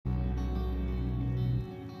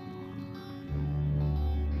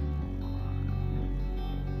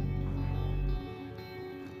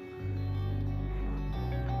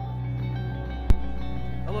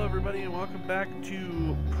everybody, and welcome back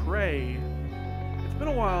to Prey. It's been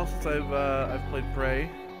a while since I've played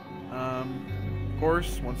Prey. Of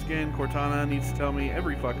course, once again, Cortana needs to tell me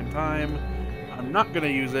every fucking time I'm not gonna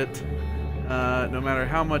use it, no matter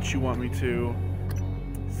how much you want me to.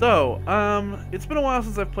 So, it's been a while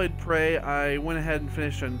since I've played Prey. I went ahead and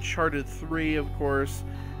finished Uncharted 3, of course,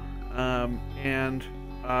 and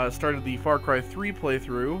started the Far Cry 3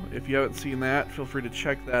 playthrough. If you haven't seen that, feel free to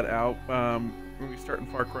check that out. We're going to be starting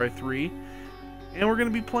Far Cry 3, and we're going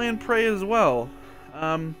to be playing Prey as well.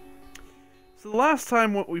 So the last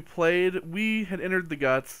time what we played, we had entered the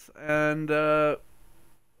guts, and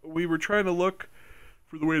we were trying to look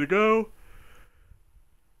for the way to go.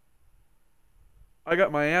 I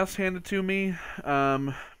got my ass handed to me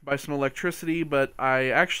by some electricity, but I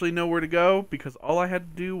actually know where to go because all I had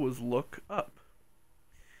to do was look up.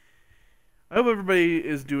 I hope everybody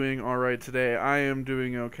is doing alright today. I am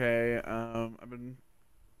doing okay. I've been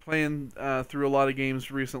playing through a lot of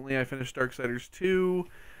games recently. I finished Darksiders 2,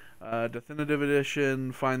 Definitive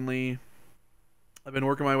Edition, finally. I've been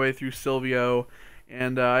working my way through Silvio,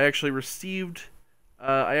 and I actually received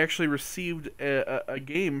a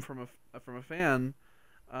game from a fan.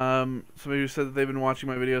 Somebody who said that they've been watching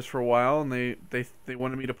my videos for a while, and they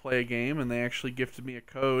wanted me to play a game, and they actually gifted me a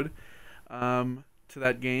code to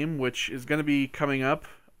that game, which is going to be coming up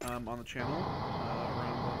on the channel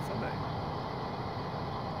around Sunday.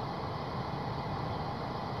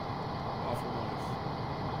 Awful noise.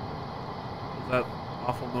 What was that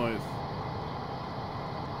awful noise?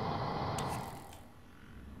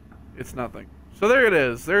 It's nothing. So there it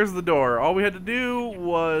is. There's the door. All we had to do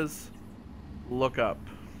was look up,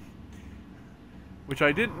 which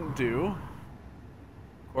I didn't do,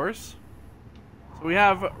 of course. So we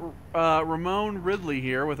have Ramon Ridley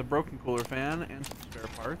here with a broken cooler fan and some spare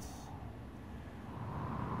parts.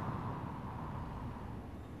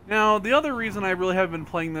 Now, the other reason I really haven't been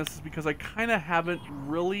playing this is because I kind of haven't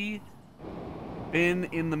really been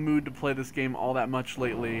in the mood to play this game all that much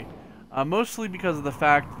lately. Mostly because of the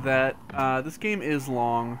fact that this game is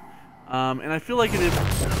long, and I feel like it is...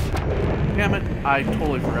 Damn it, I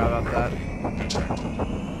totally forgot about that.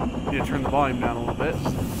 Need to turn the volume down a little bit.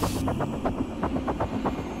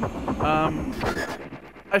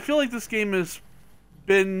 I feel like this game has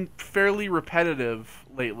been fairly repetitive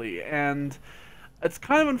lately, and it's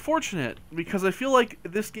kind of unfortunate, because I feel like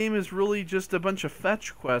this game is really just a bunch of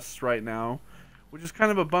fetch quests right now, which is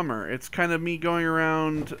kind of a bummer. It's kind of me going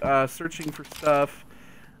around searching for stuff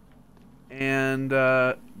and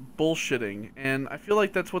bullshitting, and I feel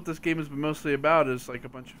like that's what this game has been mostly about, is like a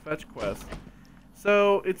bunch of fetch quests.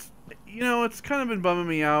 So it's, you know, it's kind of been bumming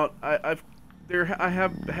me out. I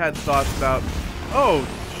have had thoughts about, oh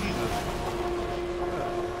Jesus,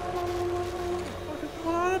 what the fuck is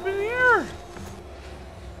going on up in here?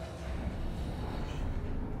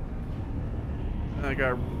 And I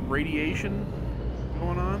got radiation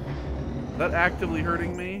going on. Is that actively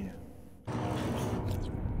hurting me?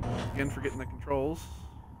 Again, forgetting the controls.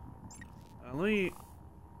 Let me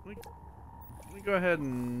go ahead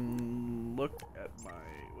and look at my,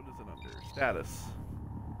 what is it under? Status.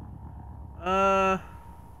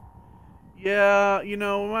 Yeah, you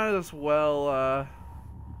know, might as well, I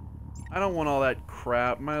don't want all that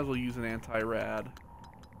crap. Might as well use an anti-rad.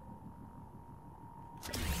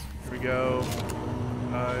 Here we go.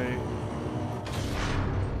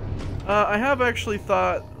 I have actually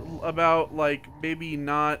thought about, like, maybe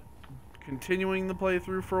not continuing the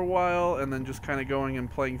playthrough for a while, and then just kind of going and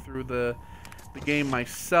playing through the game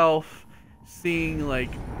myself, seeing,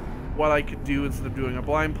 like, what I could do instead of doing a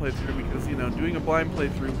blind playthrough, because, you know, doing a blind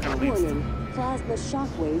playthrough kind of leads to... Plasma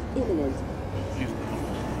shockwave imminent. Please no.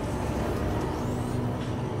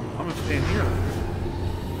 I'm gonna stand here.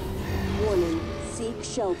 Warning, seek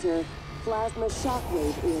shelter. Plasma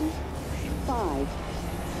shockwave in 5,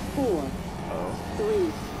 4,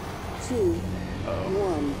 3, 2,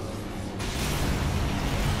 1.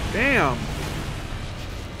 Damn!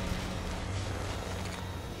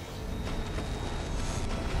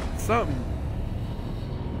 Something.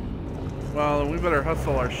 Well, we better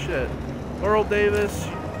hustle our shit. Laurel Davis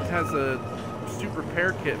has a suit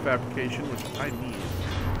repair kit fabrication, which I need.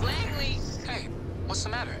 Langley! Hey, what's the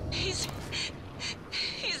matter? He's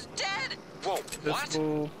dead! Whoa,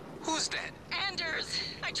 Pistol. what? Who's dead? Anders!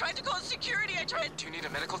 I tried to call security, Do you need a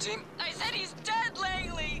medical team? I said he's dead,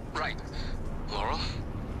 Langley! Right. Laurel,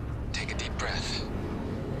 take a deep breath.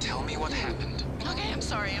 Tell me what happened. Okay, I'm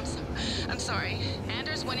sorry.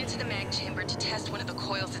 Anders went into the mag chamber to test one of the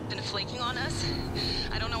coils that's been flaking on us.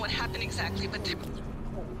 I don't know what happened exactly, but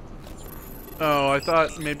Oh, I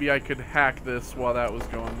thought maybe I could hack this while that was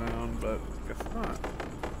going down, but guess not.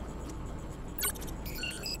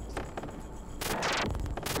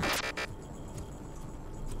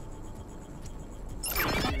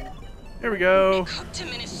 Here we go. He cooked him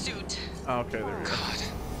in his suit. Oh, okay, there we go. God,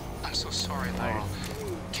 I'm so sorry, Laurel.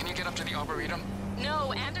 Can you get up to the Arboretum?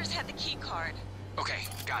 No, Anders had the key card. Okay,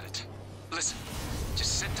 got it. Listen,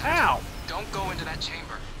 just sit tight. Ow! Don't go into that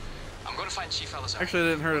chamber. I'm going to find Chief Elazar. Actually, I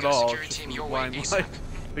didn't hurt We at got a all. security Just team a your way blind ASAP. light.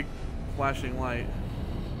 Big flashing light.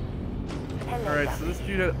 Alright, so this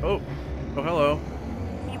dude had... Oh, hello.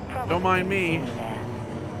 Don't mind me.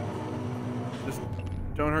 Just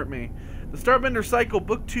don't hurt me. The Starbender Cycle,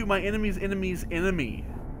 Book 2, My Enemy's Enemy's Enemy.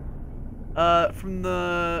 From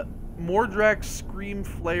the Mordrak's scream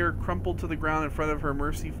flare crumpled to the ground in front of her.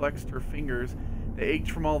 Mercy flexed her fingers. They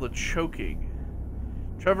ached from all the choking.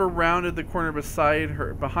 Trevor rounded the corner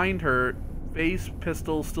behind her, face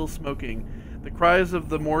pistol still smoking. The cries of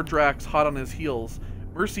the Mordraks hot on his heels.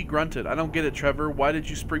 Mercy grunted. I don't get it, Trevor. Why did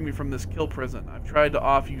you spring me from this kill prison? I've tried to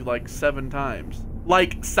off you like 7 times.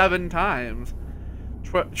 Like 7 times!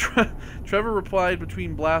 Trevor replied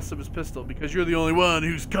between blasts of his pistol, because you're the only one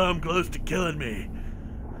who's come close to killing me.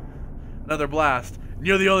 Another blast. And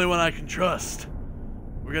you're the only one I can trust.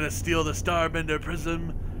 We're gonna steal the Starbender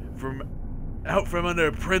prism out from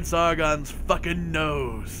under Prince Argon's fucking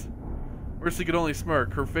nose. Mercy could only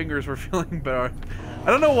smirk. Her fingers were feeling better. I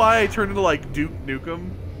don't know why I turned into like Duke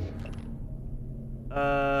Nukem.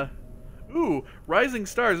 Ooh, Rising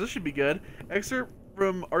Stars. This should be good. Excerpt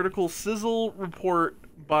from article Sizzle Report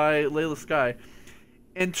by Layla Sky.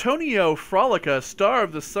 Antonio Frolica, star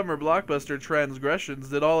of the summer blockbuster Transgressions,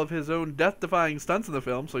 did all of his own death-defying stunts in the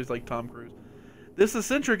film, so he's like Tom Cruise. This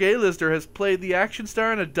eccentric A-lister has played the action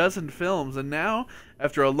star in a dozen films, and now,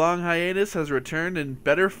 after a long hiatus, has returned in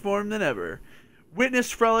better form than ever.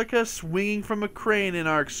 Witness Frolica swinging from a crane in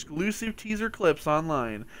our exclusive teaser clips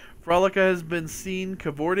online. Frolica has been seen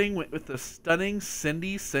cavorting with the stunning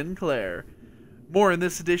Cindy Sinclair. More in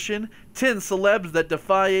this edition: 10 celebs that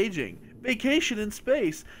defy aging. Vacation in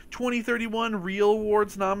Space. 2031 Real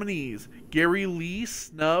Awards nominees. Gary Lee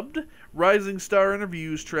snubbed. Rising Star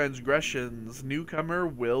interviews Transgressions. Newcomer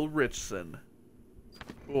Will Richson.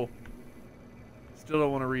 Cool. Still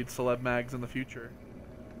don't want to read celeb mags in the future.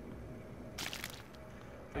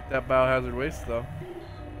 Take that biohazard waste though.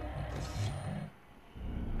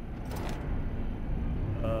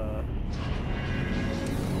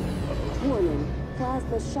 Warning.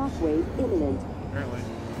 Plasma shockwave imminent. Apparently.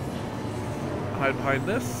 Hide behind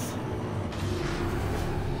this.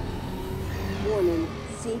 Warning.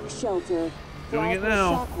 Seek shelter. Doing it Plasma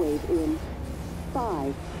now. Shockwave in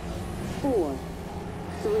 5, 4,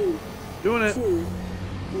 3, Doing it. 2,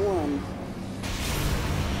 1.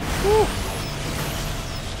 Woo.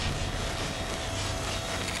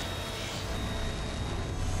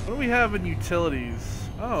 What do we have in utilities?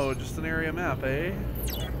 Oh, just an area map, eh?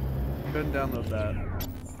 Go ahead and download that.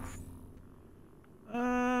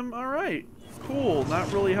 Alright. Cool.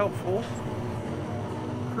 Not really helpful.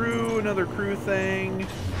 Crew, another crew thing.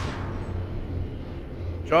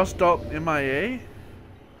 Josh Dalton MIA?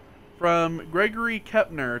 From Gregory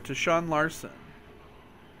Kepner to Sean Larson.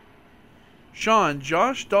 Sean,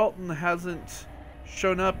 Josh Dalton hasn't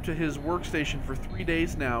shown up to his workstation for 3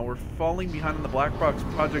 days now. We're falling behind on the Black Box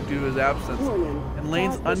project due to his absence. And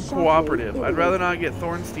Lane's uncooperative. I'd rather not get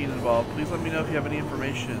Thornstein involved. Please let me know if you have any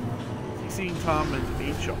information. CCing Tom and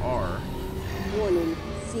HR. Warning.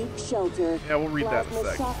 Seek shelter. Yeah, we'll read that in a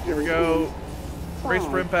Plasma sec. shockwave Here we go. in Brace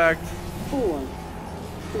for 5, impact. 4,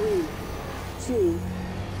 3, 2,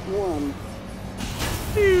 1.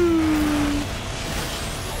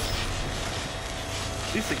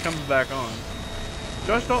 At least it comes back on.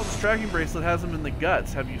 Josh Dalton's tracking bracelet has him in the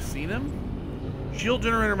guts. Have you seen him? Shield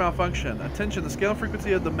generator malfunction. Attention, the scale and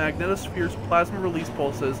frequency of the magnetosphere's plasma release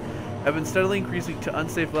pulses have been steadily increasing to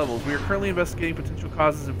unsafe levels. We are currently investigating potential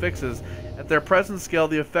causes and fixes. At their present scale,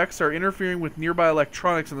 the effects are interfering with nearby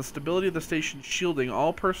electronics and the stability of the station's shielding.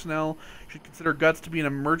 All personnel should consider guts to be an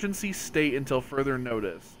emergency state until further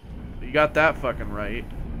notice. You got that fucking right.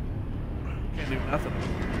 Can't do nothing.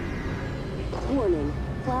 Warning.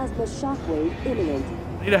 Plasma shockwave imminent.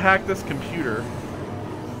 I need to hack this computer.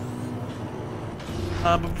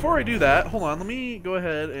 But before I do that, hold on. Let me go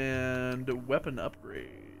ahead and weapon upgrades.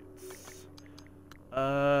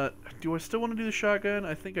 Do I still want to do the shotgun?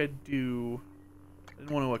 I think I do. I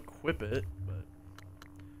didn't want to equip it, but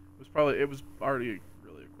it was already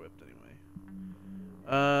really equipped anyway.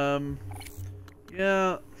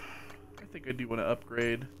 Yeah, I think I do want to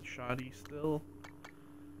upgrade the shoddy still.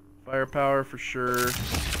 Firepower for sure.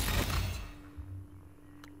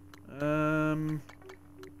 I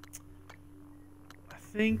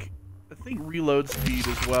think reload speed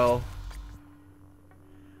as well.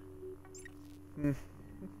 I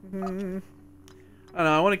don't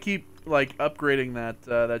know. I want to keep like upgrading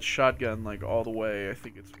that shotgun like all the way. I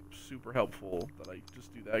think it's super helpful that I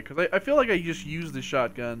just do that because I feel like I just use the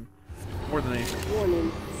shotgun more than anything.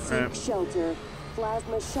 Warning. Seek Alright. shelter.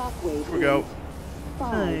 Plasma shockwave. Here we go.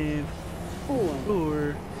 5, 4,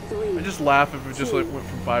 4. 3. I just laugh if it just like went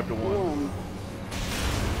from 5 to 1. 1.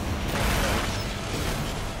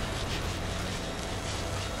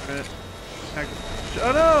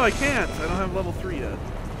 Oh no, I can't. I don't have level 3 yet.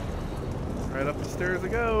 Right up the stairs I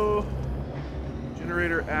go.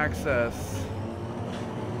 Generator access.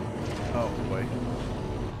 Oh boy.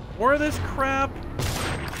 More of this crap.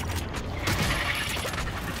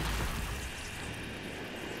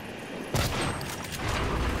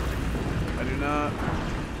 I do not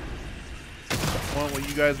want what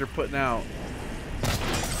you guys are putting out.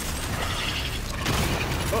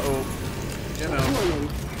 Uh-oh. You know. Warning.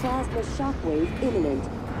 Plasma shockwave imminent.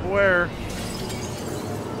 Where?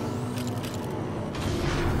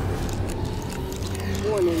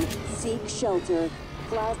 Warning. Seek shelter.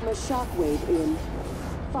 Plasma shockwave in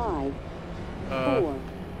 5, 4,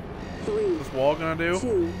 3, What's this wall gonna do?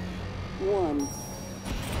 2, 1.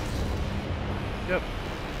 Yep.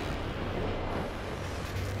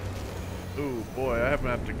 Ooh, boy, I happen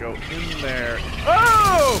to have to go in there.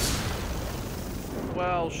 Oh!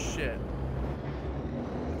 Well, shit.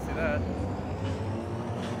 Let's see that.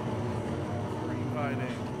 Where are you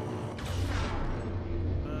hiding?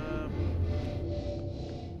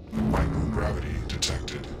 Microgravity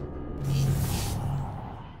detected.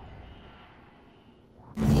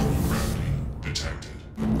 Gravity detected.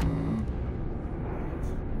 Let's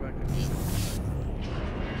go back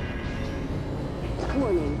in.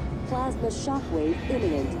 Warning. Plasma shockwave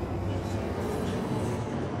imminent.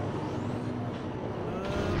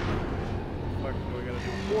 What do I gotta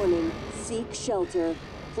do? Warning. Seek shelter.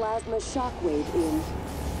 Plasma shockwave in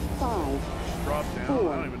 5, Drop down?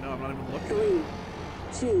 4, I don't even know. I'm not even looking.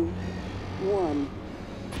 3, 2, 1.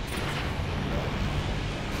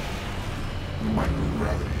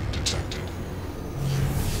 Microgravity detected.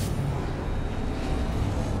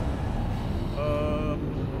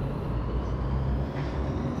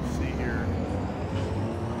 Let's see here.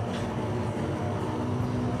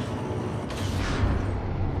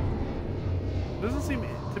 Doesn't seem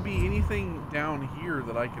to be anything down here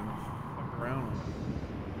that I can fuck around with.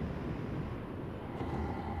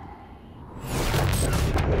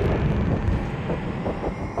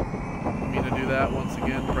 I mean to do that once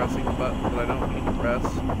again, pressing the button that I don't need to press.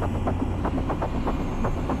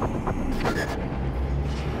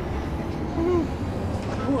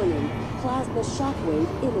 Warning. Plasma shockwave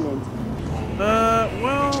imminent.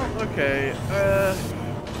 Well, okay.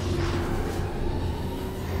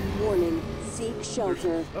 Warning. Seek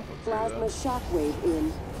shelter. stuff up there, Plasma though. shockwave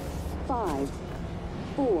in 5,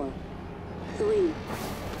 4, 3,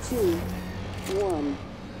 2, 1.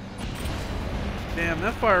 Damn,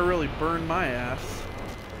 that fire really burned my ass.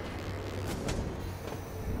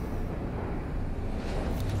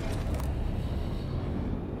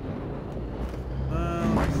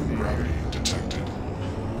 Let's see. Gravity detected.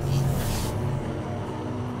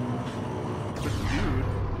 This dude.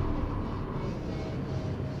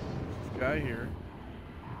 This guy here.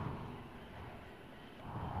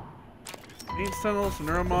 Main tunnels,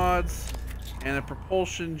 neuromods, and a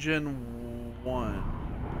propulsion gen 1.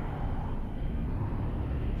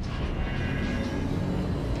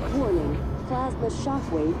 Warning. Plasma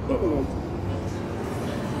shockwave imminent.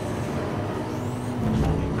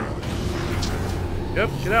 Yep,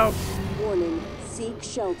 get out. Warning. Seek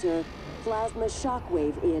shelter. Plasma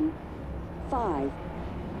shockwave in 5,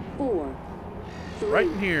 4, 3, Right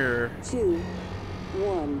in here. 2,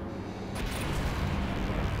 1.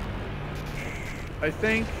 I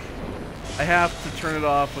think I have to turn it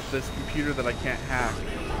off with this computer that I can't hack.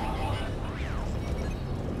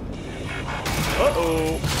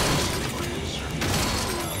 Uh-oh.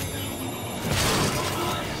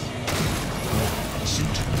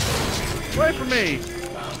 Right for me.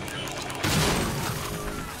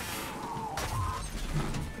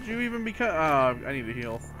 Did you even become... I need to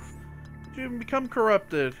heal. Did you even become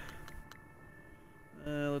corrupted?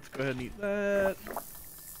 Let's go ahead and eat that.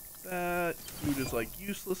 That. Food is, like,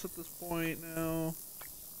 useless at this point now.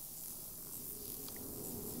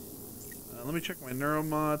 Let me check my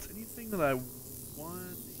neuromods. Anything that I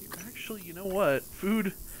want... Actually, you know what?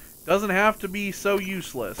 Food doesn't have to be so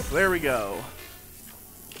useless. There we go.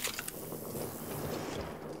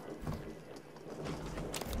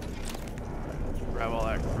 Let's grab all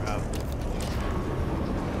that crap.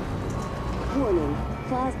 Warning.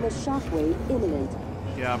 Plasma shockwave imminent.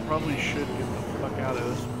 Yeah, I probably should get the fuck out of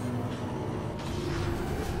this.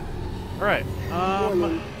 Alright,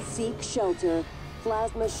 Warning. seek shelter.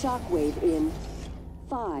 Plasma shockwave in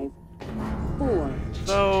 5, 4,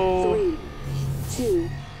 So 3, 2,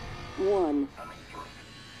 1.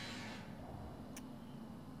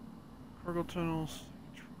 cargo tunnels.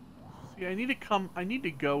 See, I need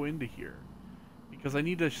to go into here because I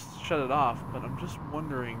need to shut it off, but I'm just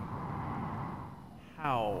wondering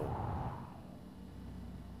how.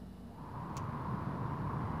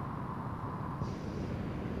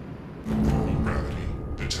 Gravity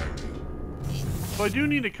detected. So I do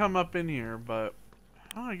need to come up in here, but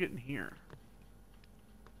how do I get in here?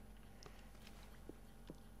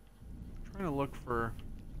 I'm trying to look for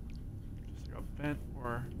just like a vent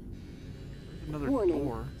or there's another Warning.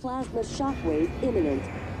 door. Plasma shockwave imminent.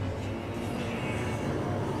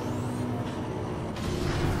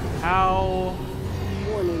 How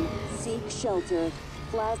Warning. Seek shelter.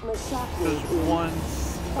 Plasma does shockwave in one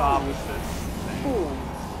stop this thing? 4,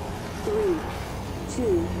 3,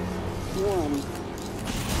 2, 1.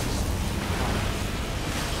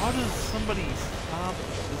 How does somebody stop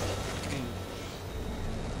this thing?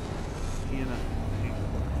 In a thing?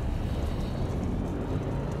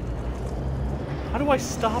 How do I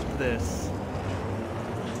stop this?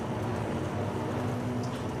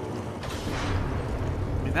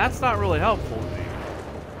 I mean, that's not really helpful to me.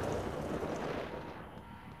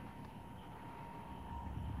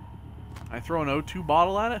 I throw an O2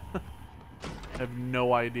 bottle at it? I have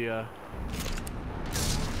no idea.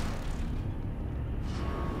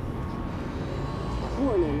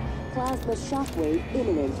 Warning. Plasma shockwave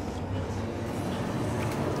imminent.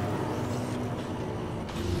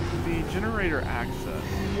 The generator access.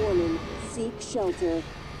 Warning. Seek shelter.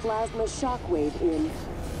 Plasma shockwave in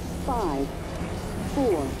 5,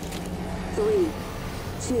 4, 3,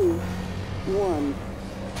 2, 1.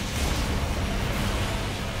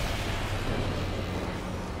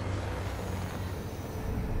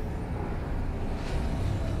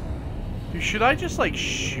 Dude, should I just like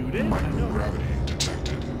shoot it? I know. Gravity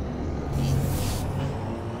detected.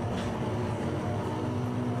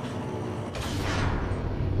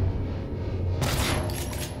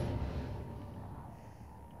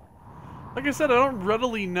 Like I said, I don't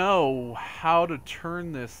readily know how to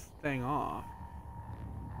turn this thing off.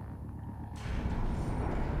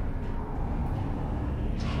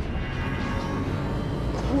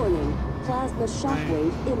 Warning. Plasma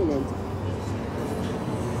shockwave imminent.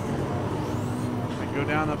 I go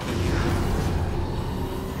down up in here.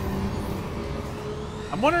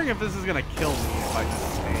 I'm wondering if this is gonna kill me if I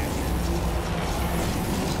just stand here.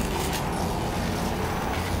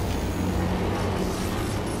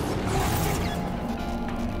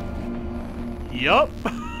 Yup.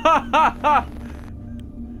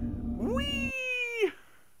 Whee!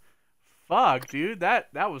 Fuck, dude,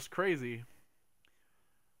 that was crazy.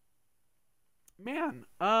 Man,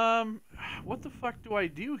 what the fuck do I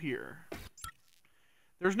do here?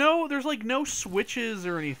 There's like no switches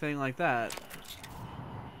or anything like that.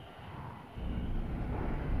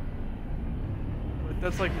 But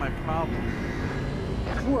that's like my problem.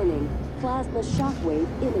 Warning. Plasma shockwave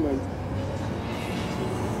imminent.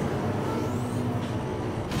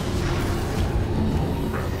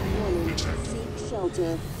 Warning. Seek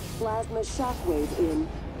shelter. Plasma shockwave in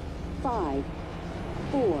 5,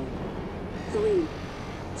 4, 3,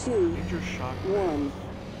 2, Major shock. 1.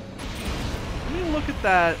 Let me look at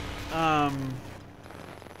that.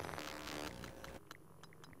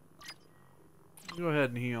 Go ahead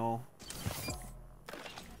and heal.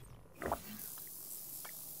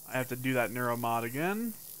 I have to do that neuromod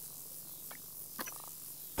again.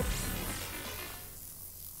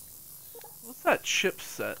 What's that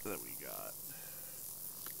chipset that we got?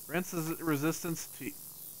 Grants resistance to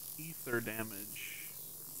ether damage.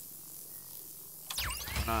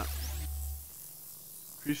 Why not?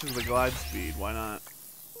 Increases the glide speed. Why not?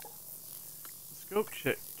 Scope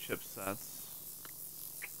chipsets.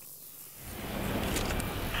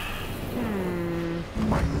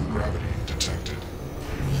 Microgravity detected.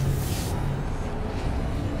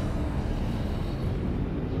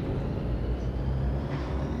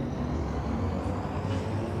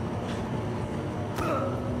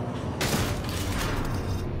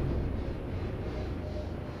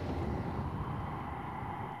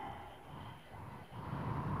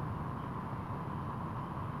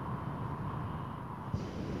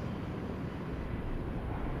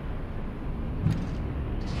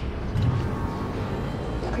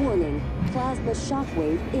 Warning. Plasma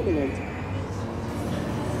shockwave imminent.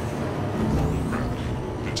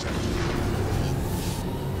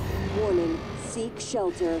 Warning. Seek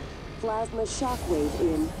shelter. Plasma shockwave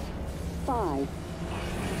in 5,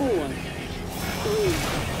 4, 3,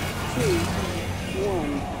 2,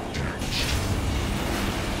 1.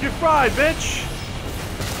 fry, bitch!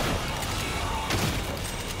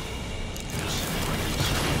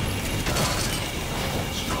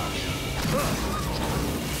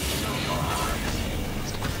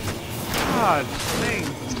 God dang.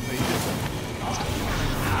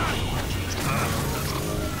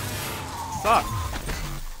 Suck.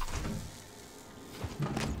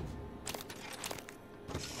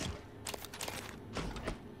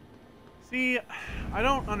 See, I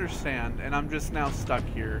don't understand, and I'm just now stuck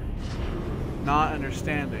here. Not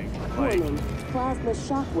understanding. Like, Warning. Plasma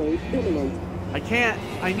shockwave imminent. I can't,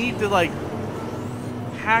 I need to, like,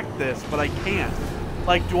 hack this, but I can't.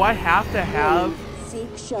 Like, do I have to have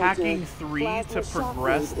Seek shelter. hacking 3 to Plasma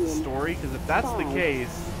progress shockwave the in story? Because if that's the 5,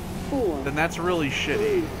 case, 4, then that's really 3,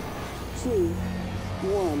 shitty. 2,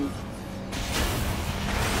 1.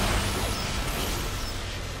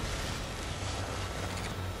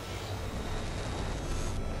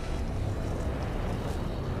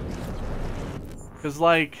 Because,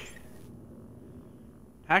 like,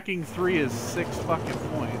 hacking 3 is 6 fucking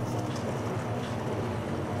points.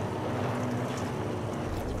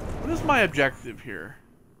 What is my objective here?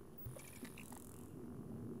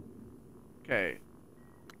 Okay.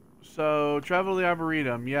 So, travel to the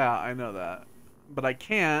Arboretum. Yeah, I know that. But I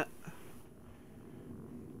can't.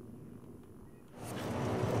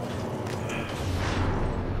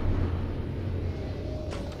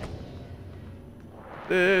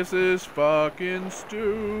 This is fucking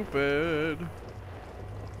stupid.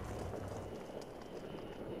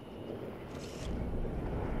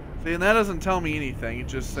 See, and that doesn't tell me anything. It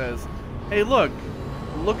just says, hey, look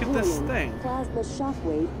at this Warning. thing. Plasma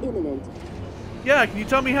shockwave imminent. Yeah, can you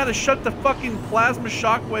tell me how to shut the fucking plasma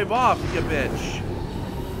shockwave off, you bitch?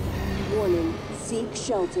 Warning. Seek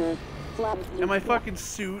shelter. And my fucking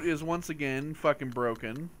suit is once again fucking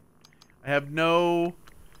broken. I have no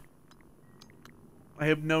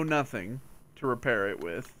nothing to repair it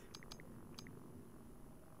with.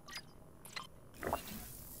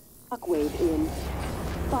 Shockwave in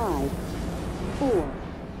 5, 4,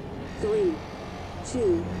 3,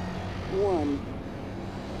 2, 1.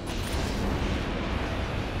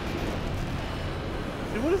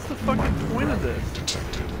 Dude, what is the fucking point of this?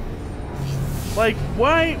 Detected. Like,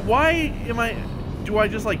 why am I... Do I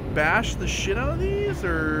just, like, bash the shit out of these,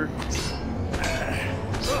 or...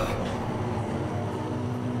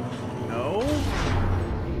 No?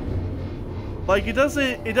 Like, it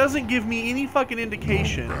doesn't give me any fucking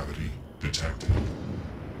indication. Gravity detected.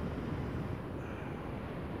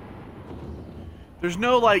 There's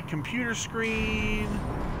no, like, computer screen.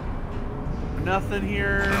 Nothing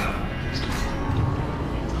here.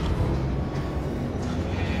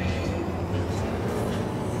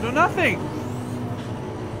 No, nothing.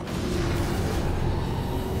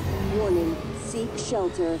 Warning. Seek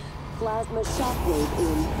shelter. Plasma shockwave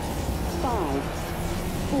in 5,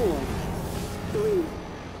 4, 3,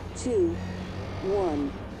 2,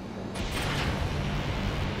 1.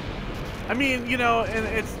 I mean, you know, and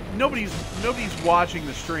it's nobody's watching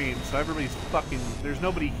the stream, so everybody's fucking. There's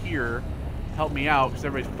nobody here to help me out because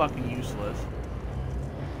everybody's fucking useless.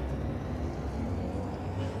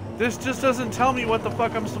 This just doesn't tell me what the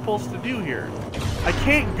fuck I'm supposed to do here. I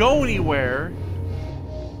can't go anywhere.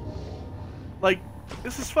 Like,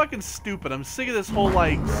 this is fucking stupid. I'm sick of this whole,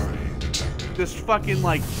 like, this fucking,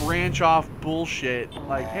 like, branch off bullshit.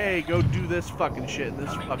 Like, hey, go do this fucking shit and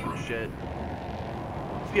this fucking shit.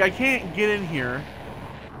 See, I can't get in here.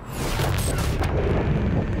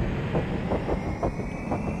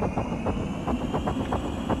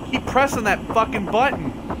 Keep pressing that fucking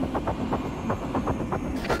button.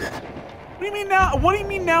 What do you mean now? What do you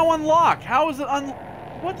mean now unlock? How is it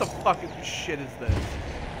what the fucking shit is this?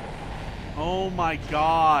 Oh my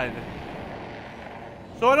god.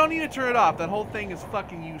 So I don't need to turn it off. That whole thing is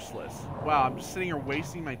fucking useless. Wow, I'm just sitting here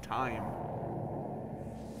wasting my time.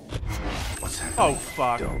 What's happening? Oh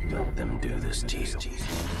fuck. Don't let them do this to you.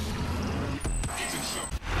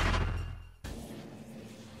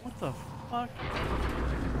 What the fuck?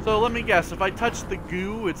 So let me guess, if I touch the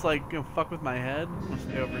goo, it's like gonna fuck with my head? I'm gonna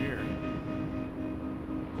stay over here.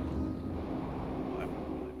 I have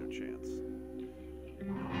no chance.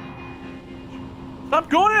 Stop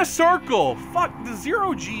going in a circle! Fuck, the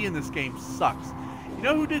 0G in this game sucks. You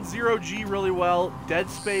know who did 0G really well? Dead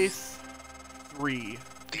Space 3.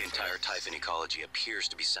 The entire Typhon ecology appears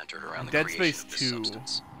to be centered around the Dead creation Space of this 2.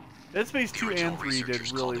 substance. Dead Space The 2 original and 3 did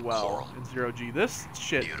researchers really called it well coral. in 0G. This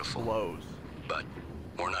shit Beautiful. blows. But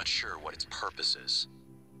we're not sure what its purpose is.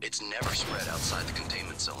 It's never spread outside the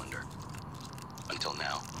containment cylinder. Until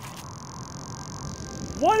now.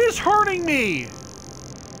 What is hurting me?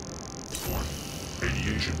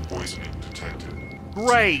 Radiation poisoning detected.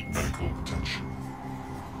 Great.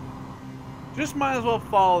 Just might as well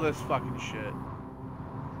follow this fucking shit.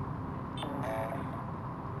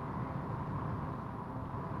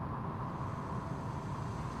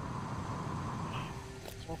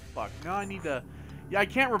 Well, fuck. Now I need to... Yeah, I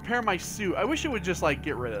can't repair my suit. I wish it would just, like,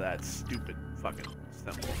 get rid of that stupid fucking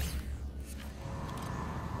symbol.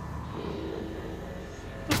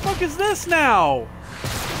 The fuck is this now?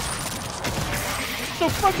 It's a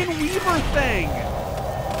fucking Weaver thing.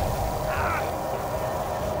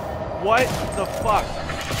 What the fuck?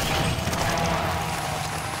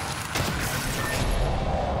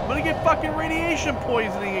 I'm gonna get fucking radiation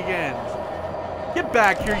poisoning again. Get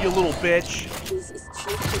back here, you little bitch.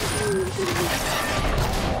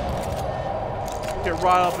 Get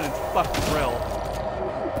right up in its fucking grill.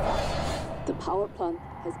 The power plant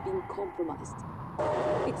has been compromised.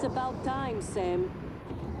 It's about time, Sam.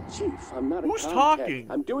 Chief, I'm not a Who's contact. talking?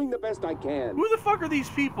 I'm doing the best I can. Who the fuck are these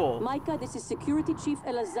people? Micah, this is Security Chief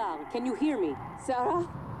Elazar. Can you hear me? Sarah?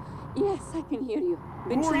 Yes, I can hear you.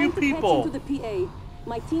 Been Who are trying you to people? catch into the PA.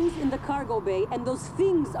 My team's in the cargo bay, and those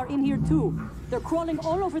things are in here too. They're crawling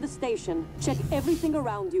all over the station. Check everything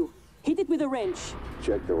around you. Hit it with a wrench.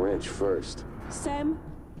 Check the wrench first. Sam,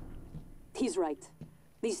 he's right.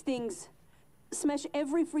 These things... Smash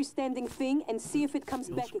every freestanding thing and see if it comes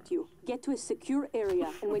back at you. Get to a secure area,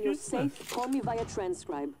 and when you're safe, call me via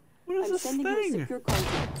transcribe. What is I'm this sending you a thing? secure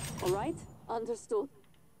contact. All right? Understood.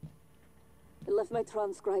 I left my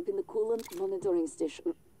transcribe in the coolant monitoring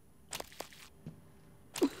station.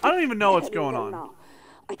 I don't even know what's Heading going there on. now.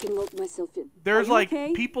 I can log myself in. There's Are you like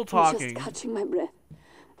okay? people I'm talking. just catching my breath.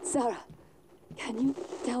 Sarah, can you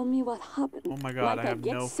tell me what happened? Oh my god, I Micah, have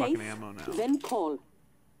get no safe, fucking ammo now. Then call.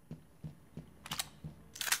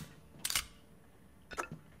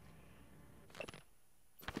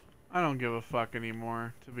 I don't give a fuck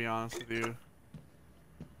anymore, to be honest with you.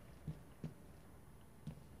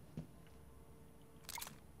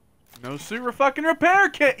 No super fucking repair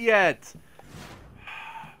kit yet!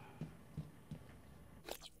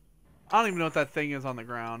 I don't even know what that thing is on the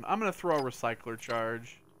ground. I'm gonna throw a recycler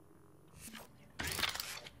charge.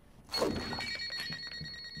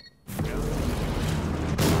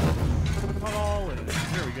 All in.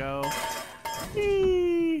 There we go.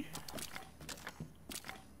 Eee.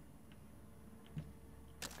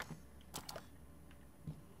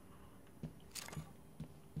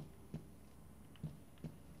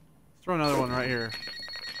 Let's throw another one right here.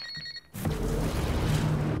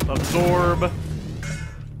 Absorb. Well,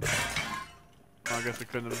 I guess I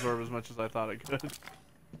couldn't absorb as much as I thought I could.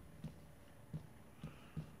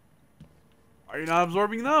 Are you not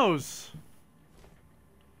absorbing those?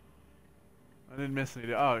 I didn't miss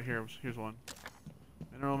any. Oh, here's one.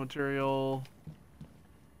 Mineral material.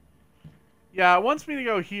 Yeah, it wants me to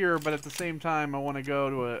go here, but at the same time, I want to go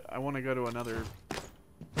to another.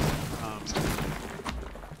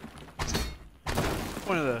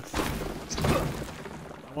 Point of this.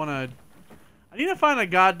 I need to find a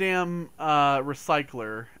goddamn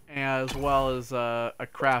recycler as well as a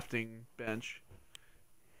crafting bench.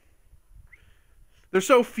 They're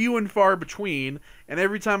so few and far between, and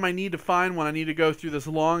every time I need to find one, I need to go through this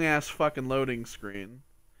long-ass fucking loading screen.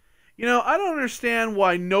 You know, I don't understand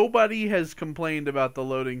why nobody has complained about the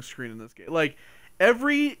loading screen in this game. Like,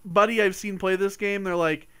 everybody I've seen play this game, they're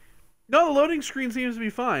like, no, the loading screen seems to be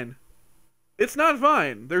fine. It's not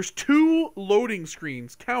fine. There's 2 loading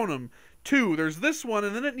screens. Count them. 2. There's this one,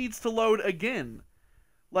 and then it needs to load again.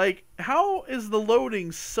 Like, how is the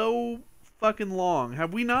loading so fucking long?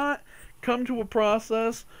 Have we not come to a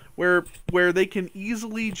process where they can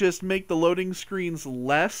easily just make the loading screens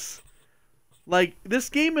less? Like, this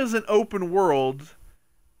game is an open world.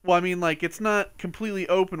 Well, I mean, like, it's not completely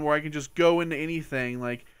open where I can just go into anything.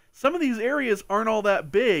 Like, some of these areas aren't all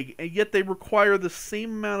that big, and yet they require the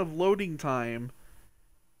same amount of loading time.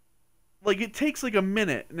 Like, it takes like a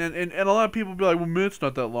minute, and a lot of people be like, well, a minute's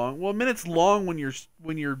not that long. Well, a minute's long when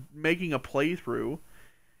you're making a playthrough,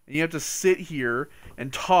 and you have to sit here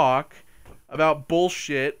and talk about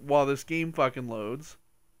bullshit while this game fucking loads.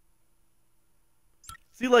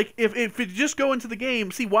 See, like, if you just go into the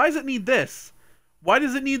game, see, why does it need this? Why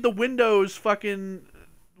does it need the Windows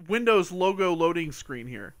logo loading screen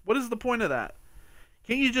here? What is the point of that?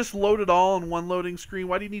 Can't you just load it all in one loading screen?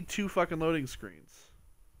 Why do you need 2 fucking loading screens?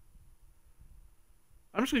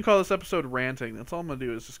 I'm just going to call this episode Ranting. That's all I'm going to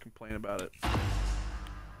do is just complain about it.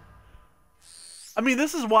 I mean,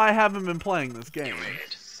 this is why I haven't been playing this game. You made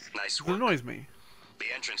it. Nice It work. annoys me. The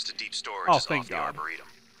entrance to deep storage Oh, is thank off the God. Arboretum.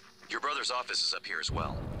 Your brother's office is up here as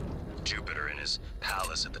well. Jupiter in his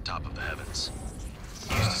palace at the top of the heavens.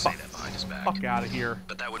 He used to say that behind his back. Fuck out of here.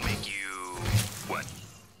 But that would make you What?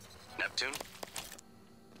 Neptune?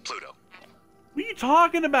 Pluto. What are you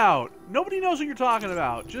talking about? Nobody knows what you're talking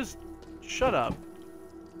about. Just shut up.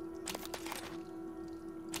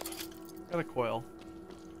 Got a coil.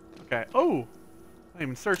 Okay. Oh! I didn't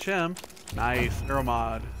even search him. Nice.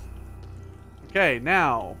 Neuromod. Okay,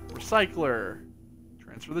 now. Recycler.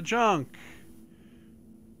 Transfer the junk.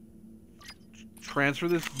 Transfer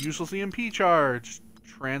this useless EMP charge.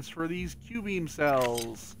 Transfer these Q-beam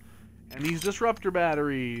cells. And these disruptor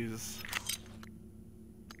batteries.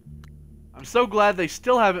 I'm so glad they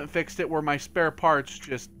still haven't fixed it where my spare parts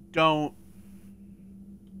just don't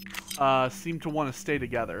seem to want to stay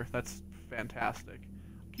together. That's fantastic.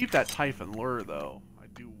 Keep that Typhon lure, though. I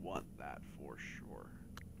do want that for sure.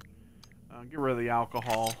 Get rid of the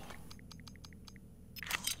alcohol.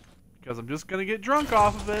 Because I'm just going to get drunk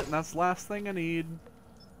off of it, and that's the last thing I need.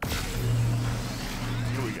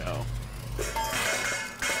 Here we go.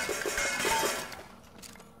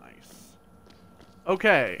 Nice.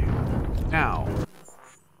 Okay. Now,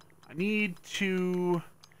 I need to...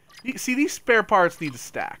 See, these spare parts need to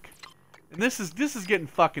stack. And this is getting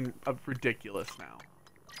fucking ridiculous now.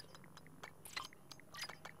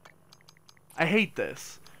 I hate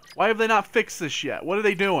this. Why have they not fixed this yet? What are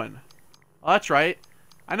they doing? Oh, that's right.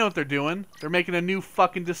 I know what they're doing. They're making a new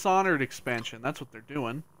fucking Dishonored expansion. That's what they're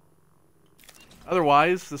doing.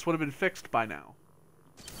 Otherwise, this would have been fixed by now.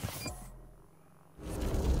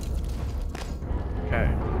 Okay.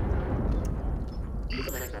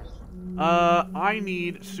 I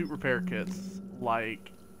need suit repair kits,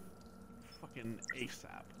 like, fucking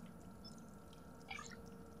ASAP.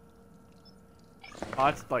 Oh,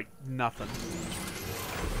 that's like nothing.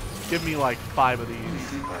 Give me like 5 of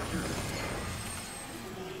these.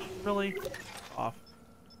 Really? Off.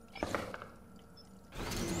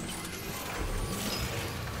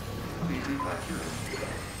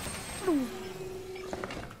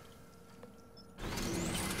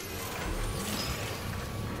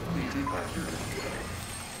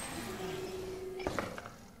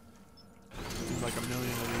 Seems like a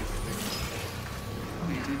million of these things.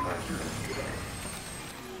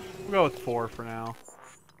 We'll go with 4 for now.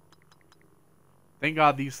 Thank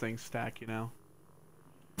God these things stack, you know.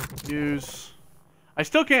 Use. I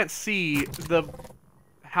still can't see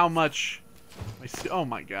how much. Oh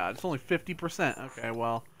my God, it's only 50%. Okay,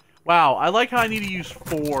 well, wow. I like how I need to use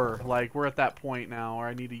 4. Like we're at that point now where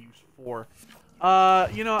I need to use 4.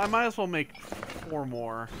 You know, I might as well make 4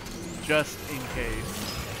 more, just in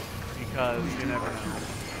case, because you never know.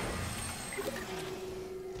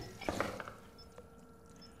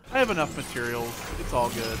 I have enough materials. It's all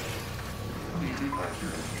good.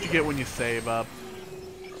 You get when you save up.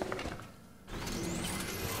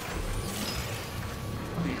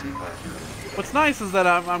 What's nice is that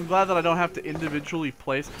I'm glad that I don't have to individually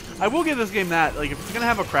place. I will give this game that, like, if it's gonna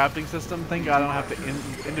have a crafting system, thank God I don't have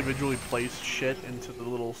to individually place shit into the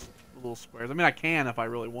little squares. I mean, I can if I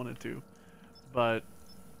really wanted to, but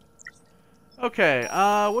okay.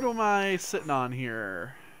 What am I sitting on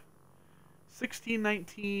here? 16,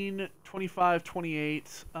 19, 25,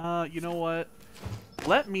 28. You know what?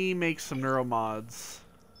 Let me make some neuromods.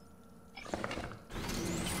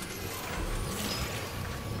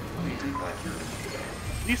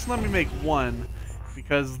 At least let me make 1,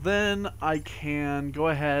 because then I can go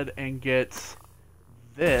ahead and get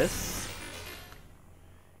this.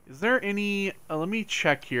 Is there any... let me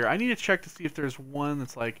check here. I need to check to see if there's one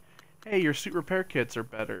that's like, hey, your suit repair kits are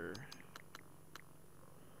better.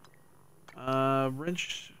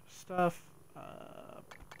 Wrench stuff. I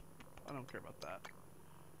don't care about that.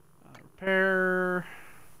 Repair.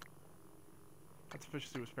 That's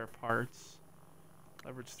efficiency with spare parts.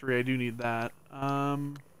 Leverage 3, I do need that.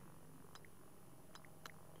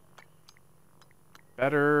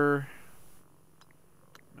 Better.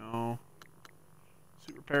 No.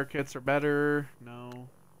 Suit repair kits are better. No.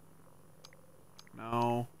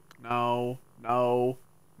 No. No. No.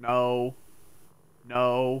 No.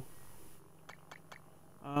 No.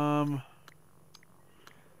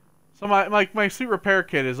 So my suit repair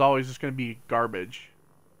kit is always just going to be garbage.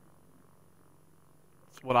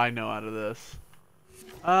 That's what I know out of this.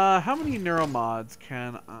 How many neuromods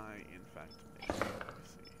can I, in fact, make? Let me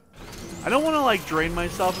see. I don't want to, like, drain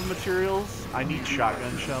myself of materials. I need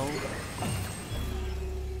shotgun shells.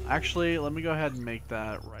 Actually, let me go ahead and make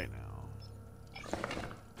that right now.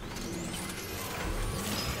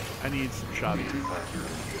 I need some shotties.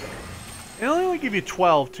 They only give you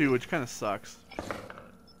 12, too, which kind of sucks.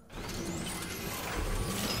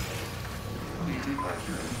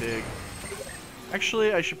 Dig.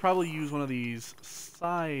 Actually, I should probably use one of these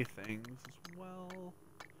psi things as well.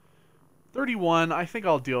 31, I think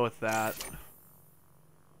I'll deal with that.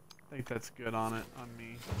 I think that's good on it, on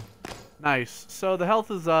me. Nice. So the health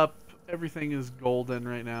is up. Everything is golden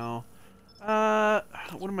right now.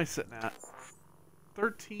 What am I sitting at?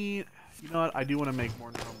 13. You know what? I do want to make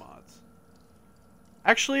more neuromods.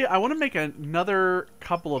 Actually, I want to make another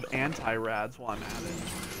couple of anti-rads while I'm at it.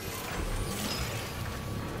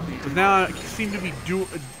 Because now I seem to be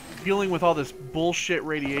dealing with all this bullshit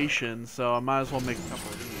radiation, so I might as well make a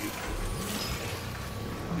couple of these.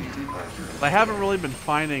 I haven't really been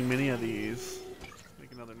finding many of these.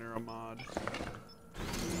 Make another neuromod.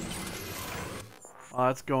 Oh,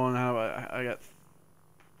 that's going out. I got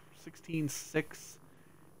 16, 6,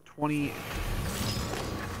 20.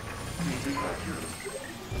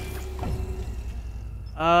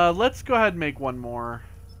 Let's go ahead and make one more.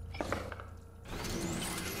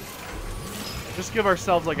 Just give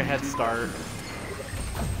ourselves like a head start.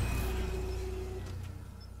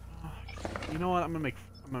 You know what? I'm gonna make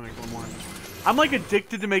one more. I'm like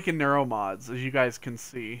addicted to making neuromods, as you guys can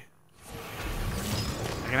see.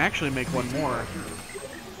 I can actually make one more.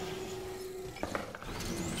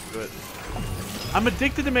 Good. I'm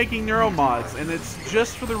addicted to making neuromods, and it's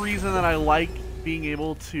just for the reason that I like being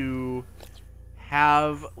able to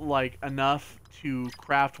have like enough to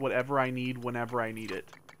craft whatever I need whenever I need it.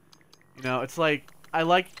 You know, it's like I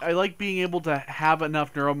like being able to have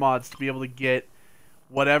enough neuromods to be able to get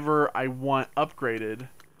whatever I want upgraded.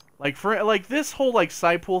 Like this whole like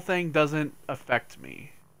Psypool thing doesn't affect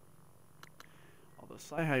me. Although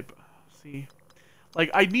Psyhype, see,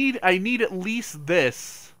 like I need at least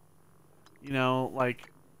this. You know,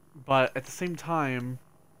 like, but at the same time,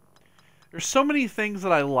 there's so many things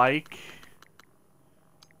that I like.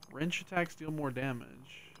 Wrench attacks deal more damage.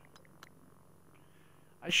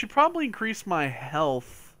 I should probably increase my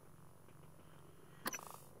health.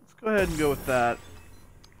 Let's go ahead and go with that.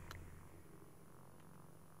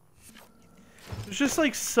 There's just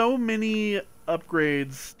like so many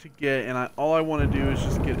upgrades to get, and all I want to do is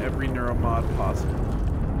just get every neuromod possible.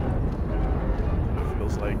 It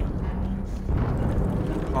feels like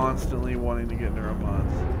just constantly wanting to get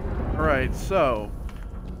neuromods. Alright, so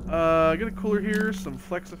get a cooler here, some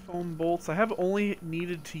flexifoam bolts. I have only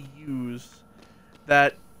needed to use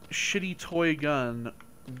that shitty toy gun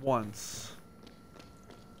once.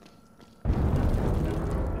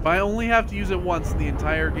 If I only have to use it once in the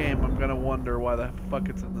entire game, I'm gonna wonder why the fuck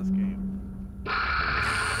it's in this game.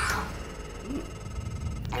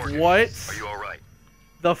 Morgan, What? Are you alright?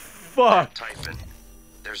 The fuck? Typhon.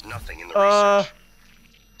 There's nothing in the research.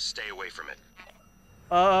 Stay away from it.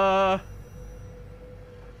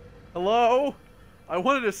 Hello? I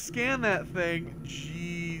wanted to scan that thing.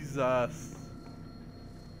 Jesus.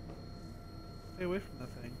 Stay away from that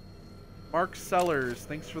thing. Mark Sellers,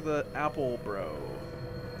 thanks for the apple, bro.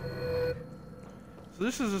 So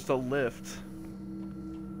this is just a lift.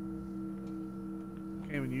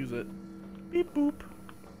 Can't even use it. Beep boop.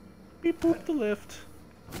 Beep boop the lift.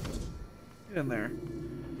 Get in there.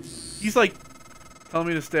 He's like telling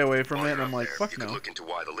me to stay away from it, and I'm like, fuck no. You could look into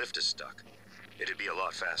why the lift is stuck. It'd be a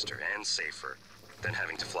lot faster and safer than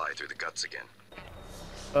having to fly through the guts again.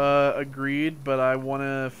 Agreed, but I want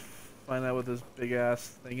to find out what this big ass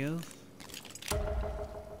thing is. I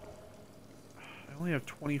only have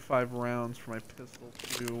 25 rounds for my pistol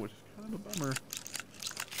too, which is kind of a bummer.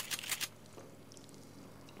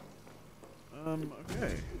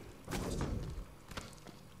 Okay.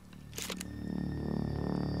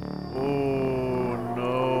 Oh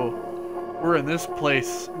no. We're in this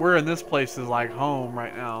place. We're in this place is like home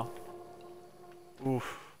right now.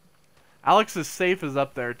 Oof. Alex's safe is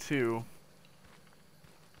up there too.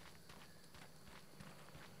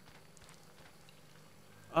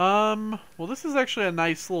 Well, this is actually a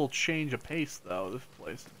nice little change of pace, though. This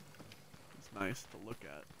place is nice to look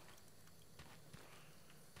at.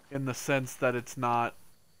 In the sense that it's not...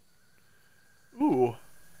 Ooh.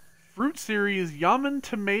 Fruit series, Yaman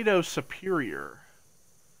Tomato Superior.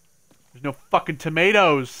 There's no fucking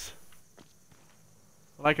tomatoes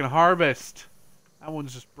that I can harvest. That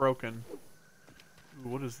one's just broken. Ooh,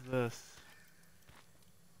 what is this?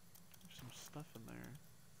 There's some stuff in there.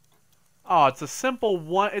 Oh, it's a simple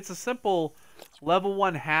one. It's a simple level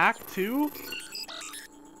 1 hack too.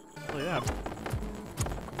 Oh yeah.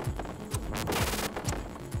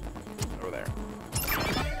 Over there.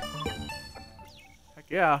 Heck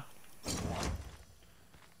yeah.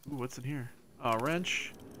 Ooh, what's in here? Oh,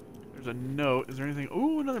 wrench. There's a note. Is there anything?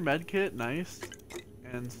 Ooh, another med kit. Nice.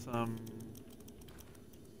 And some.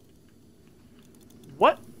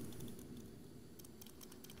 What?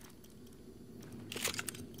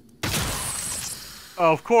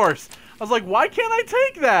 Oh, of course. I was like, why can't I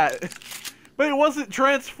take that? But it wasn't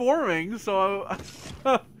transforming, so...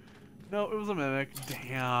 No, it was a mimic.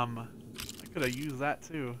 Damn. I could have used that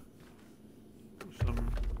too. Some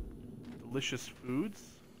delicious foods.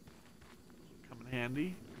 Come in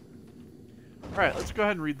handy. Alright, let's go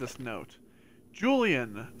ahead and read this note.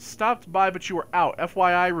 Julian, stopped by but you were out.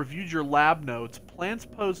 FYI, reviewed your lab notes. Plants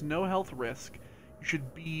pose no health risk. You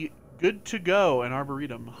should be good to go in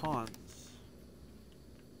Arboretum. Hans.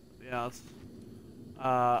 Yeah, it's...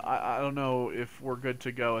 I don't know if we're good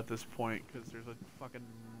to go at this point, because there's a fucking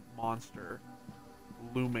monster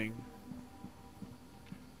looming.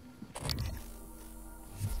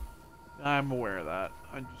 I'm aware of that.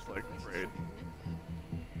 I'm just, like, afraid.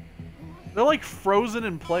 They're, like, frozen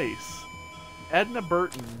in place. Edna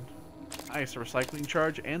Burton. Nice, a recycling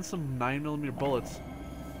charge and some 9mm bullets.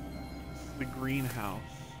 This is the greenhouse.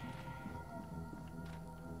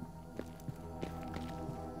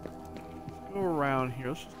 Let's go around here.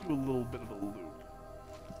 Let's just do a little bit of a loop.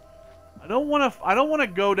 I don't want to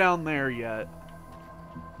go down there yet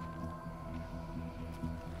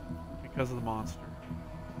because of the monster.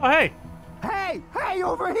 Oh, hey. Hey, hey,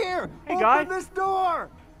 over here! Hey, Open guy. this door!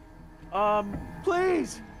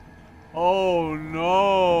 Please! Oh,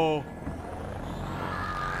 no.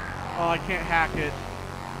 Oh, I can't hack it.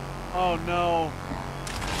 Oh, no.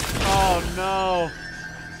 Oh,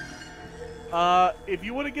 no. If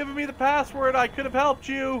you would have given me the password, I could have helped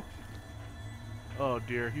you. Oh,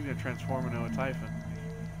 dear. He's going to transform into a Typhon.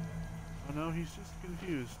 Oh, no. He's just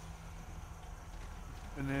confused.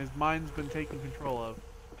 And his mind's been taken control of.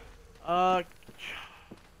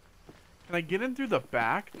 Can I get in through the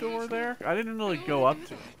back door there? I didn't really go up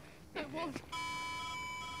to it.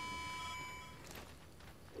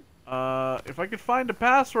 If I could find a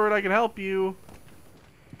password, I could help you.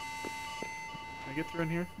 Can I get through in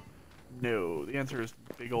here? No. The answer is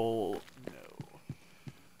big ol'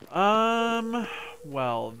 no.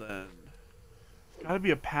 Well then. There's gotta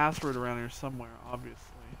be a password around here somewhere, obviously.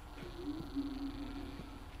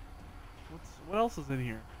 What else is in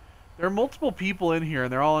here? There are multiple people in here,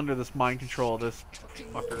 and they're all under this mind control of this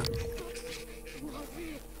fucker.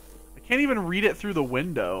 I can't even read it through the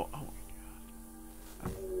window. Oh my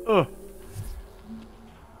god. Ugh.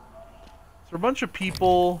 So a bunch of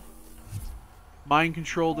people mind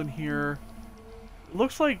controlled in here. It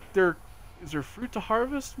looks like is there fruit to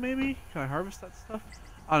harvest, maybe? Can I harvest that stuff?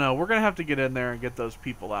 I don't know. We're gonna have to get in there and get those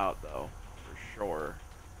people out, though. For sure.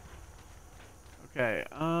 Okay,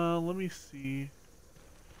 let me see.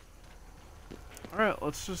 Alright,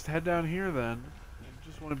 let's just head down here then. I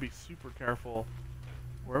just want to be super careful.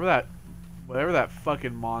 Whatever that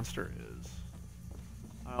fucking monster is.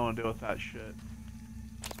 I don't want to deal with that shit.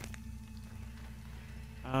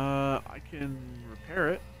 I can repair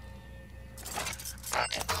it.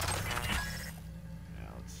 Yeah,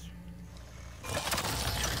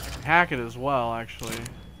 I can hack it as well, actually.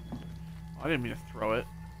 I didn't mean to throw it.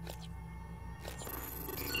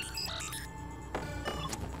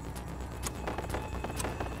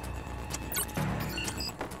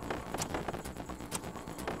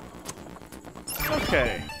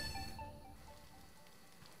 Okay.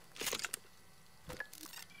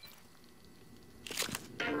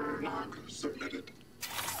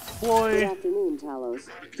 Boy. Good afternoon, Talos.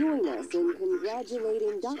 Join us in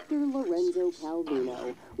congratulating Dr. Lorenzo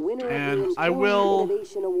Calvino, winner of the Employee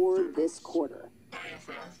Innovation Award this quarter.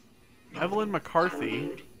 Evelyn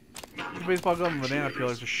McCarthy. There's a baseball glove and banana peel.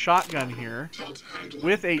 There's a shotgun here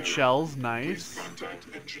with 8 shells. Nice.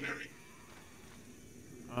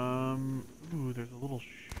 Ooh, there's a little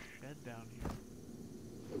shed down here.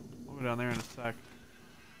 We'll go down there in a sec.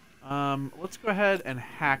 Let's go ahead and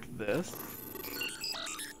hack this.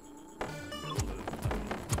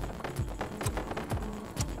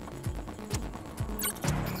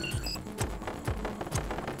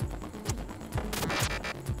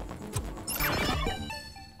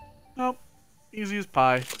 Nope. Easy as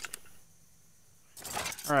pie.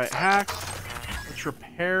 Alright, hacked. Let's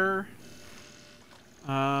repair.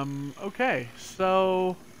 Okay,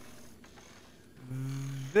 so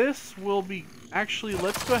this will be actually,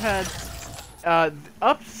 let's go ahead.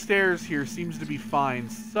 Upstairs here seems to be fine,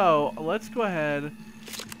 so let's go ahead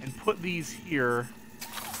and put these here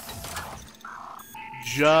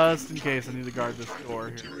just in case I need to guard this door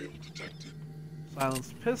here.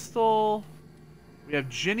 Silenced pistol. We have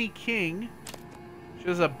Jenny King. She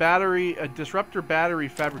has a disruptor battery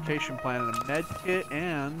fabrication plant and a med kit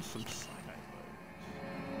and some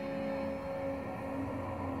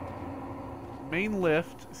main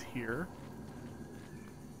lift is here.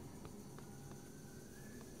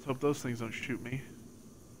 Let's hope those things don't shoot me.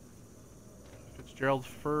 Fitzgerald's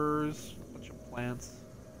furs, a bunch of plants.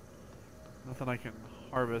 Nothing I can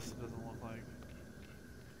harvest, it doesn't look like.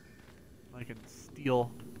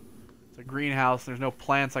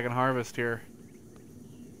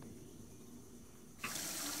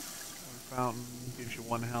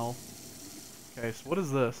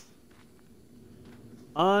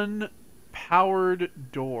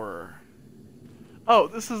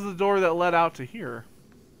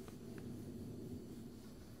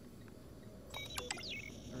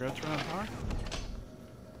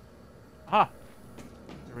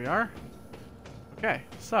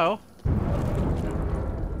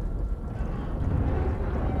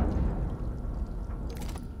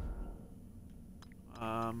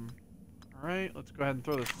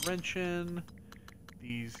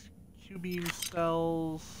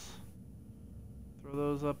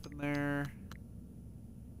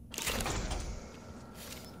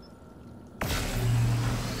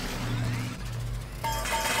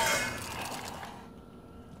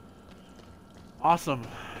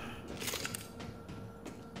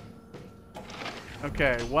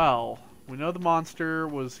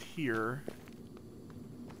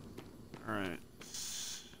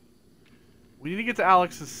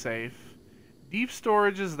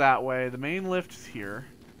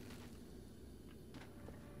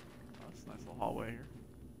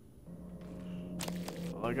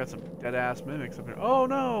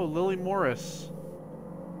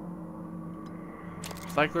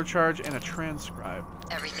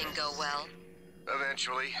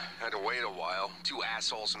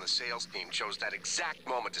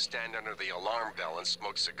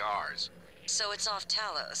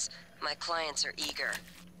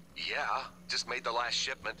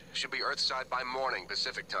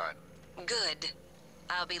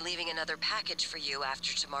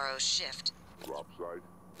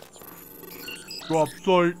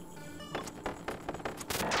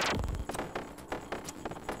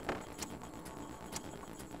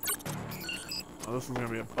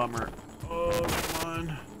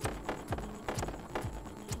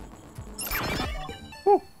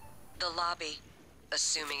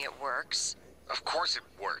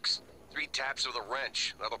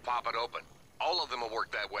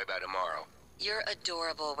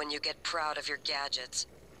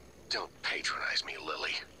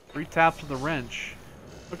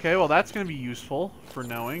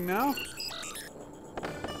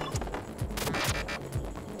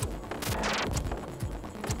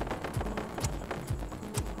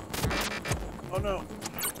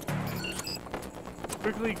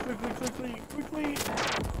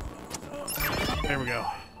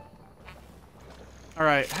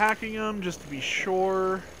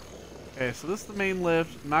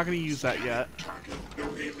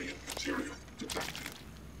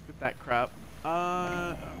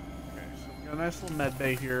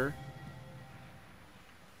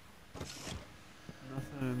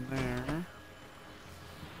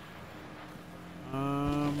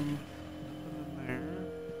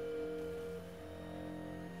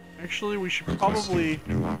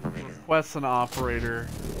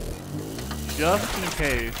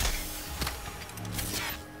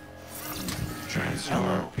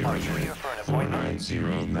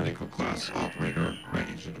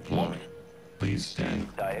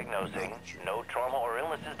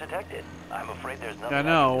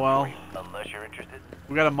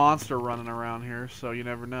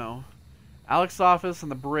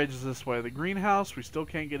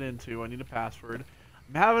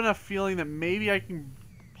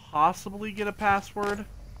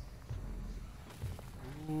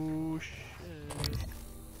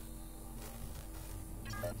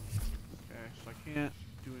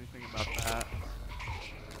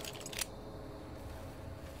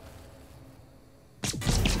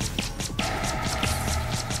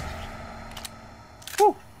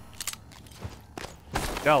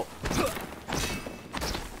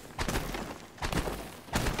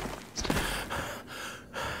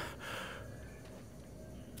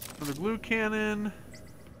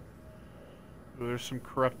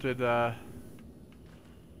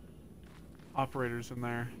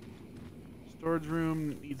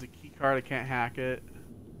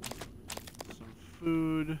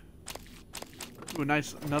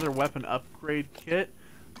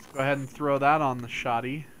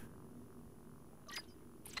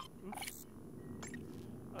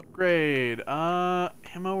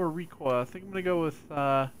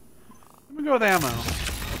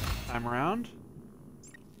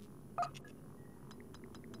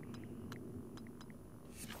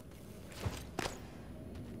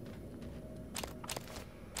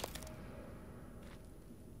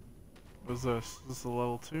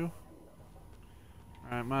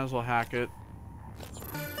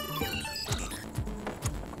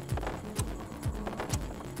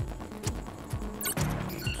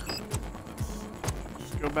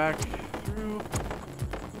 go back through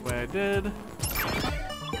the way I did.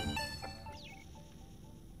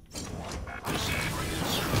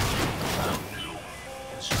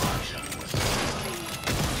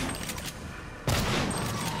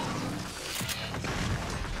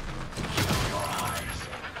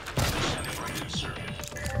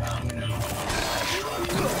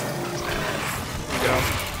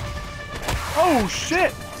 Oh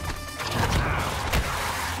shit!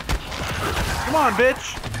 Come on,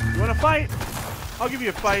 bitch! You wanna fight? I'll give you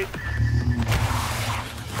a fight.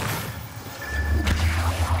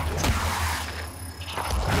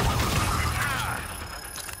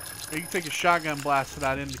 You can take a shotgun blast for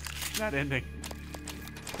that ending.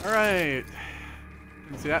 Alright.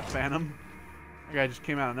 Didn't see that phantom. That guy just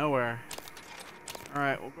came out of nowhere.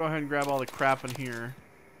 Alright, we'll go ahead and grab all the crap in here.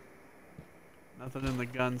 Nothing in the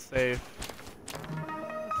gun safe.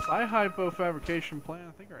 Sci-hypo fabrication plan.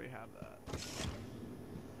 I think I already have that.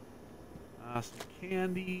 Some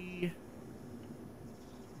candy.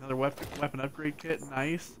 Another weapon upgrade kit.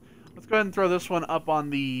 Nice. Let's go ahead and throw this one up on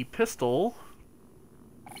the pistol.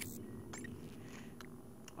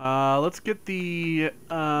 Let's get the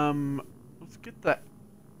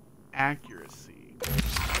accuracy.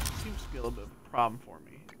 Seems to be a little bit of a problem for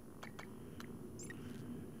me.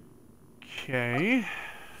 Okay.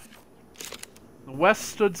 The West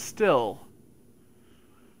stood still.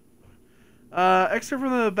 Excerpt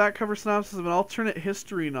from the back cover synopsis of an alternate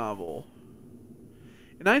history novel.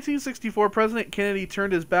 In 1964, President Kennedy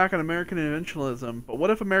turned his back on American interventionism, but what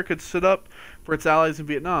if America had stood up for its allies in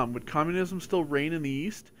Vietnam? Would communism still reign in the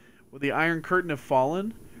East? Would the Iron Curtain have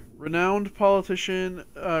fallen? Renowned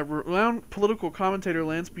political commentator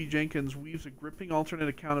Lance B. Jenkins weaves a gripping alternate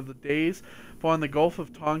account of the days following the Gulf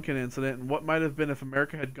of Tonkin incident and what might have been if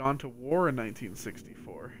America had gone to war in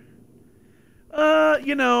 1964.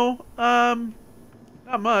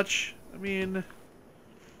 Not much. I mean, it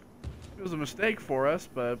was a mistake for us,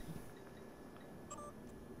 but...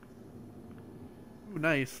 Ooh,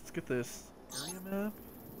 nice. Let's get this area map.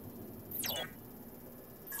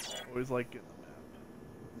 Always like getting the map.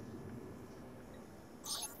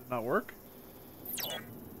 Did not work?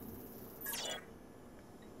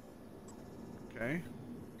 Okay.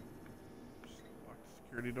 Just lock the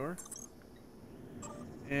security door.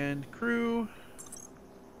 And crew.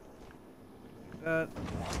 Like that.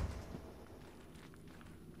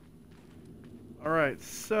 Alright,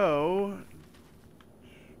 so...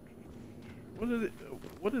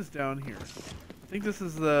 What is down here? I think this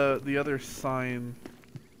is the other sign.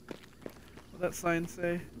 What did that sign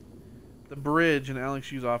say? The bridge in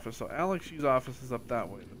Alex Yu's office. So Alex Yu's office is up that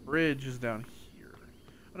way. The bridge is down here.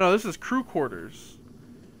 Oh, no, this is crew quarters.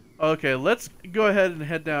 Okay, let's go ahead and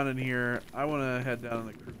head down in here. I want to head down in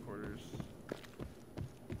the crew quarters.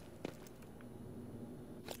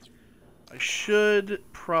 I should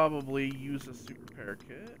probably use a super repair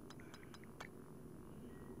kit.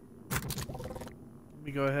 Let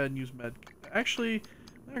me go ahead and use med. Actually,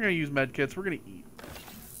 I'm not gonna use med kits. We're gonna eat.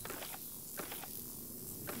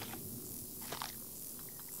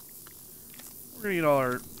 We're gonna eat all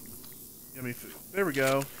our yummy food. There we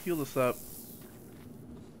go. Heal us up.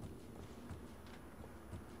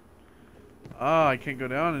 Ah, I can't go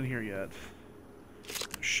down in here yet.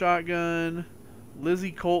 Shotgun.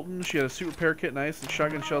 Lizzie Colton. She had a suit repair kit. Nice. And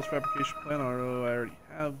shotgun shells fabrication plan. Although I already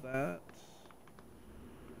have that.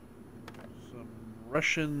 Some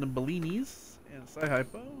Russian Bellinis and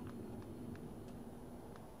Sci-Hypo.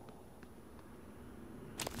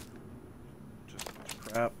 Just a bunch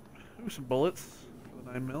of crap. Ooh, some bullets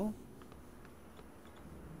for the 9mm.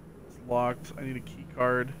 It's locked. I need a key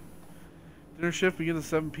card. Dinner shift begins at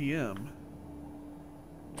 7 p.m.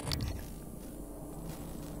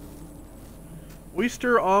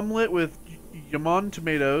 Oyster omelet with Yamon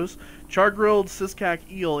tomatoes, char-grilled siskak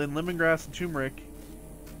eel in lemongrass and turmeric,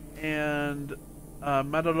 and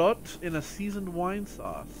madalotte in a seasoned wine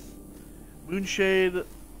sauce. Moonshade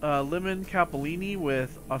lemon capellini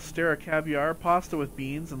with Austera caviar, pasta with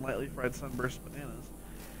beans and lightly fried sunburst bananas.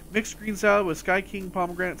 Mixed green salad with Sky King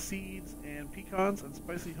pomegranate seeds and pecans, and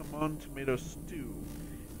spicy Hamon tomato stew.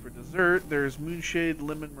 For dessert, there's moonshade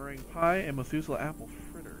lemon meringue pie and Methuselah apple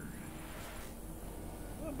fritter.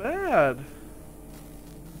 Not bad.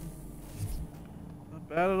 Not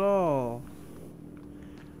bad at all.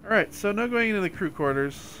 Alright, so no going into the crew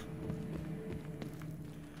quarters.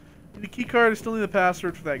 Need a key card. I still need the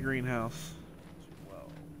password for that greenhouse as well.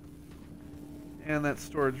 And that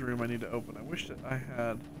storage room I need to open. I wish that I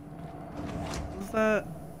had... What was that?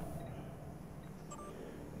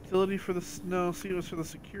 Utility for the... No, see, it was for the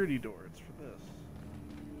security door. It's for this.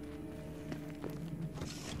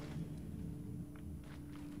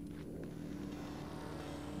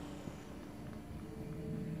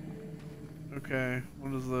 Okay,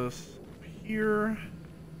 what is this? Here.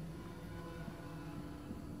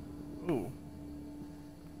 Ooh.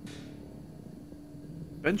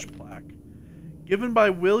 Bench plaque. Given by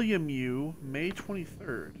William U. May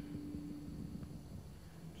 23rd.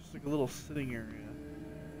 Just like a little sitting area.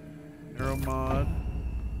 Arrow mod.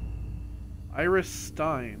 Iris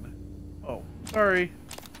Stein. Oh, sorry.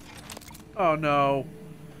 Oh no.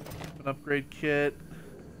 Weapon upgrade kit.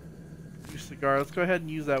 New cigar. Let's go ahead and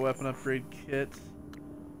use that weapon upgrade kit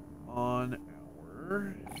on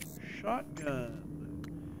our shotgun.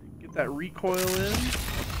 Get that recoil in.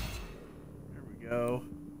 There we go.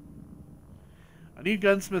 I need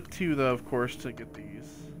gunsmith 2 though, of course, to get these.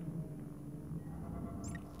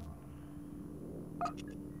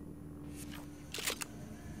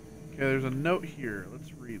 Okay, there's a note here.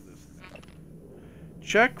 Let's read this.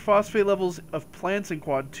 Check phosphate levels of plants in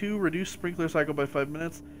quad 2. Reduce sprinkler cycle by 5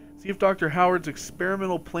 minutes. See if Dr. Howard's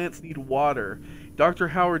experimental plants need water. Dr.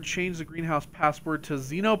 Howard changed the greenhouse password to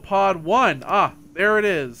Xenopod 1. Ah, there it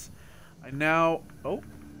is. I now... Oh.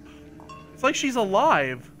 It's like she's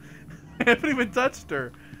alive. I haven't even touched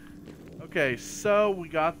her. Okay, so we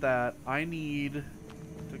got that. I need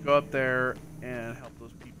to go up there and help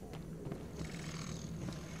those people.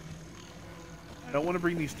 I don't want to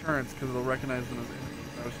bring these turrets because they'll recognize them as enemies.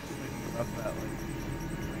 I was just thinking about that.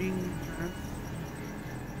 Like, bring turrets.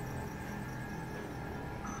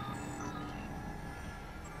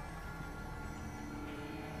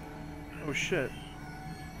 Oh shit.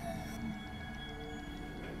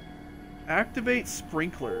 Activate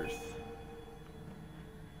sprinklers.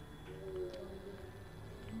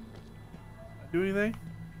 Do anything?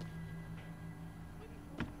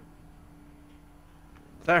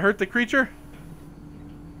 Does that hurt the creature?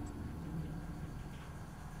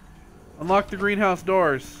 Unlock the greenhouse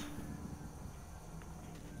doors.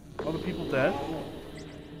 All the people dead?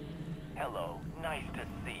 Hello, nice to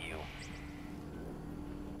see you.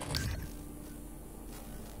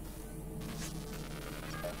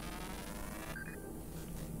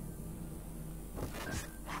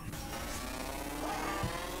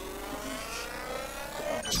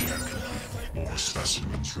 More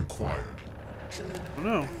specimens required. Oh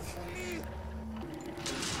no.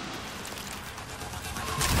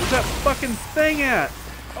 Where's that fucking thing at?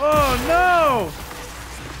 Oh no!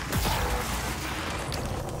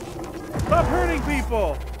 Stop hurting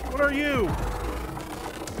people! What are you?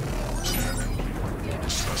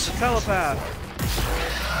 A telepath.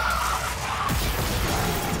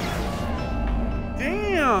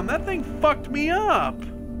 Damn, that thing fucked me up.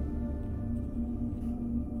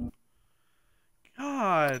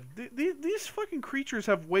 God, these fucking creatures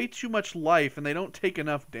have way too much life and they don't take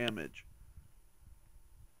enough damage.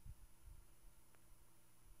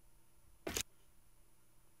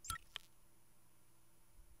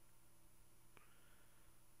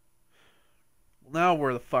 Well, now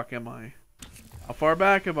where the fuck am I? How far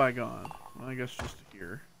back have I gone? Well, I guess just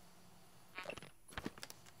here.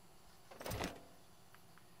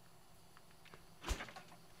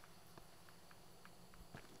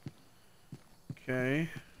 Okay.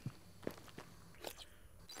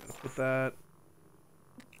 Gotta put that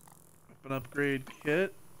weapon upgrade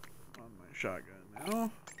kit on my shotgun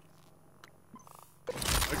now.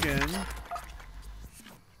 Again.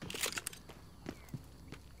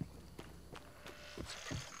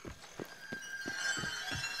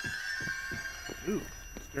 Ooh,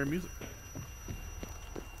 scary music.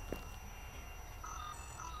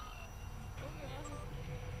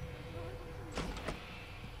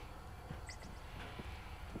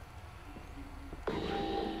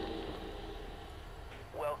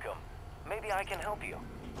 Welcome. Maybe I can help you.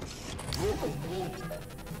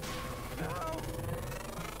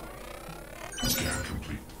 Scan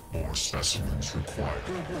complete. More specimens required.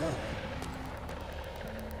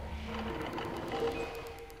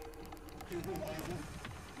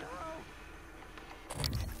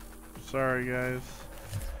 Sorry, guys.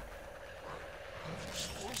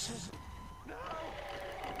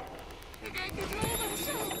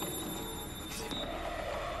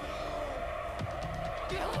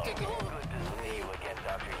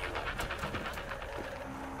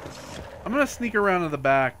 I'm gonna sneak around to the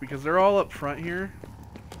back because they're all up front here.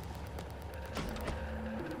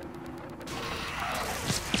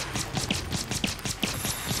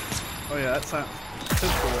 Oh yeah, that sound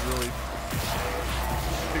pistol really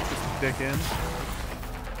kicks its dick in.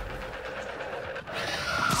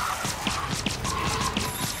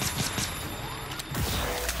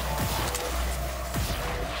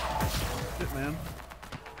 Shit, man.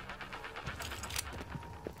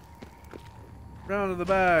 Round to the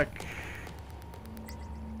back.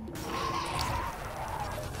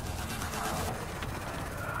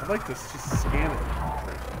 like to just scan it.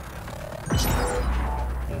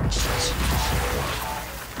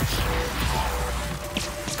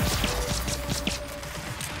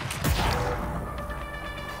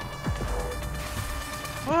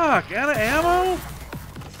 Fuck, out of ammo?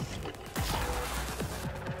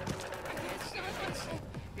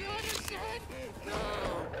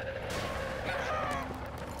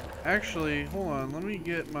 Actually, hold on, let me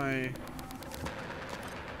get my...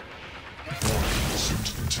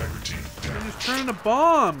 Integrity. I'm just turning to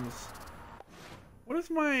bombs! What is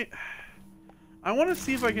my... I want to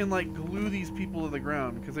see if I can, like, glue these people to the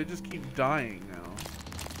ground, because they just keep dying now.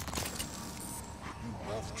 You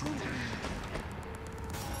have to leave.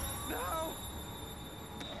 No!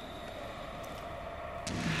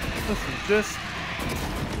 Listen,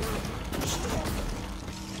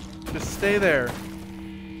 just stay there.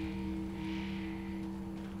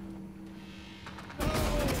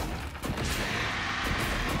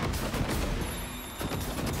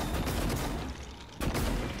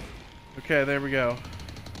 Okay, there we go.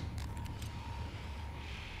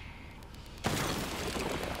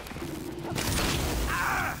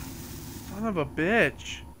 Son of a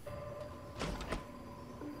bitch.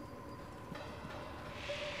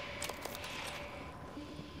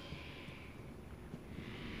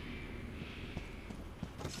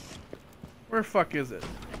 Where the fuck is it?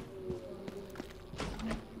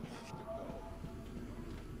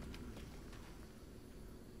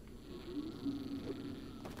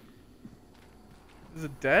 Is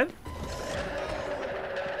it dead?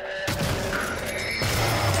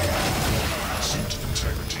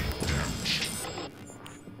 Integrity damaged.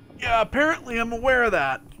 Yeah, apparently I'm aware of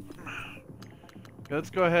that. Okay, let's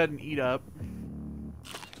go ahead and eat up.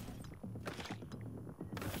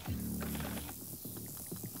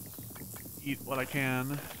 Eat what I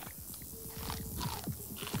can.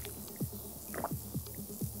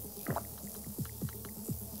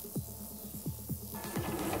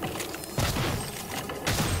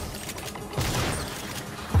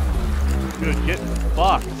 Dude, get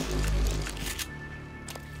fucked.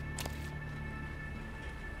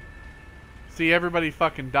 See, everybody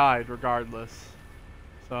fucking died regardless.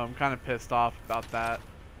 So I'm kind of pissed off about that.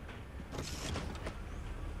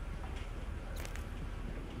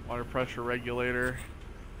 Water pressure regulator.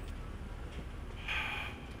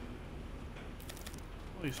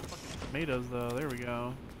 All these fucking tomatoes though, there we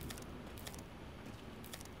go.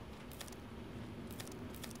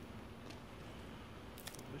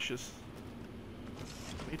 Delicious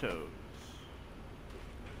tomatoes.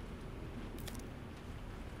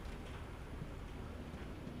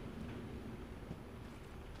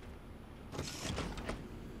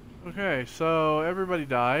 Okay, so everybody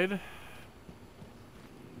died.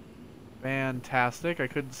 Fantastic. I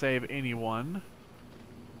couldn't save anyone.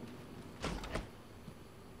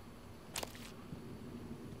 That's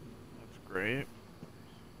great.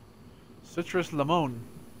 Citrus lemon.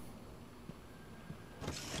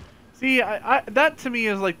 See, that to me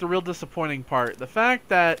is like the real disappointing part. The fact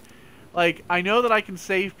that, like, I know that I can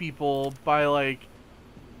save people by, like,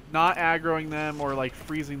 not aggroing them or, like,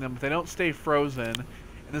 freezing them, but they don't stay frozen. And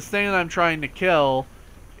this thing that I'm trying to kill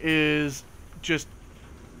is just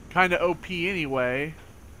kind of OP anyway.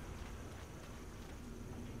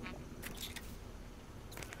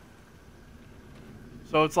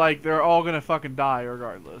 So it's like they're all gonna fucking die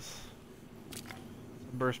regardless.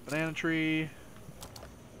 Sunburst banana tree.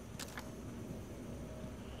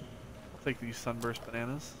 I'll take these sunburst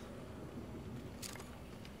bananas.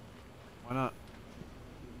 Why not?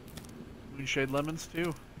 Moonshade lemons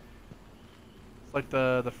too. It's like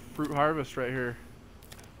the fruit harvest right here.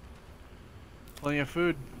 Plenty of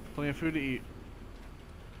food. Plenty of food to eat.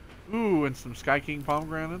 Ooh, and some Sky King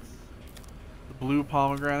pomegranates. The blue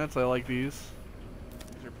pomegranates, I like these.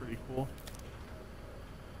 These are pretty cool.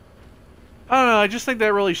 I don't know, I just think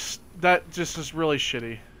that that just is really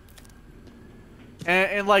shitty.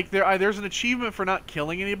 And like there's an achievement for not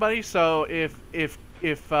killing anybody, so if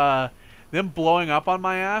them blowing up on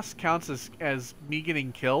my ass counts as me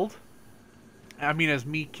getting killed, I mean as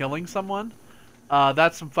me killing someone,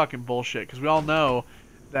 that's some fucking bullshit, because we all know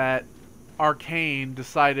that Arcane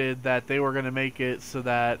decided that they were going to make it so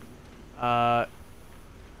that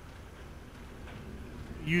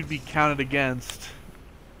you'd be counted against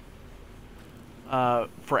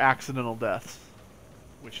for accidental deaths,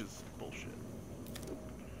 which is bullshit.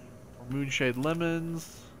 Or Moonshade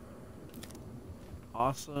lemons.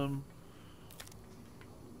 Awesome.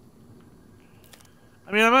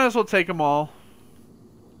 I mean, I might as well take them all.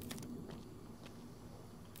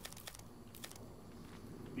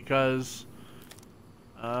 Because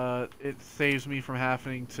it saves me from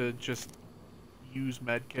having to just use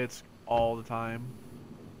medkits all the time.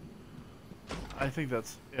 I think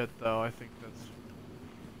that's it, though. I think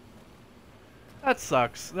that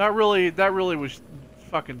sucks. That really was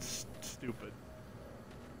fucking stupid.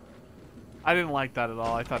 I didn't like that at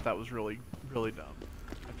all. I thought that was really dumb.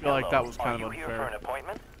 I feel like that was kind of unfair. Are you here for an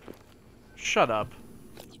appointment? Shut up.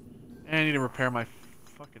 And I need to repair my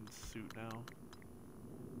fucking suit now.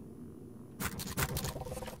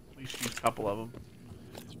 At least use a couple of them.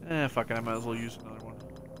 Fuck it, I might as well use another one.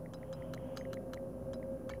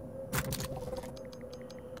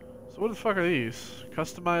 So what the fuck are these?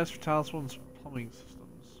 Customized for Talisman's plumbing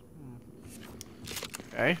systems.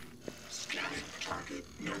 Okay. Scanning target.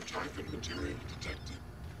 No type of material detected.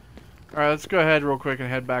 Alright, let's go ahead real quick and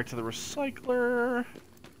head back to the recycler.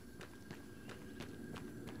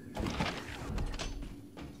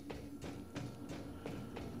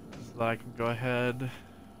 So that I can go ahead.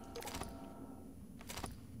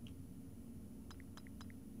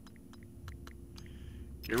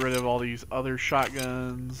 Get rid of all these other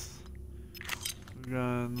shotguns,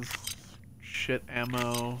 guns, shit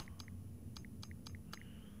ammo,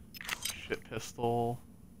 shit pistol.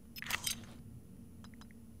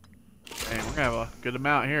 Dang, we're gonna have a good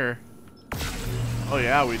amount here. Oh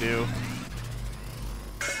yeah, we do.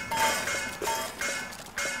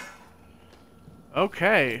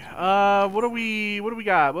 Okay, what do we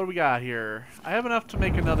got? What do we got here? I have enough to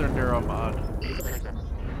make another Neuro mod. You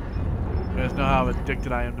guys know how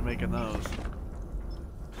addicted I am to making those.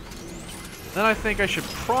 Then I think I should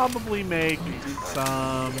probably make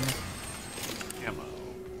some ammo.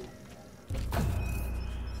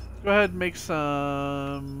 Go ahead and make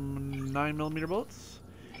some 9mm bullets.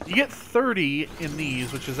 You get 30 in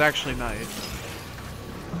these, which is actually nice.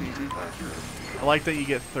 I like that you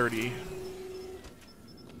get 30.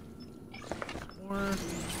 More.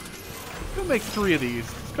 Let's go make 3 of these.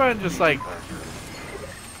 Let's go ahead and just like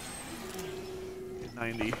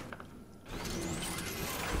 90.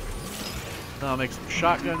 Then I'll make some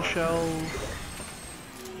shotgun shells.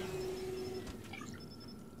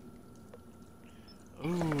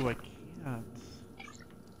 Ooh, I can't.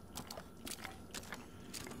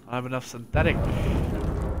 I have enough synthetic.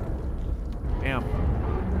 Damn.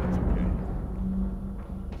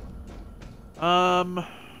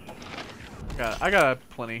 That's okay. I got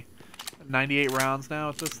plenty. 98 rounds now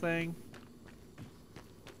with this thing.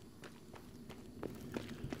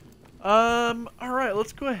 Alright,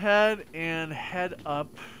 let's go ahead and head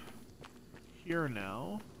up here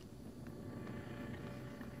now.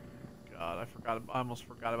 God, I almost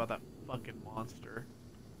forgot about that fucking monster.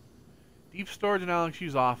 Deep storage in Alex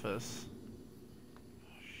Hughes' office.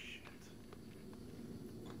 Oh, shit.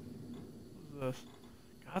 What is this?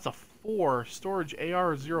 God, that's a 4. Storage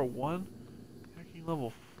AR-01. Hacking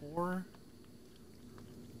level 4.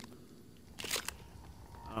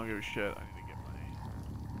 I don't give a shit. I need to get my...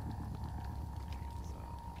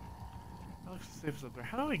 Alex is safe up there.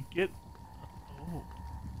 How do I get... Oh.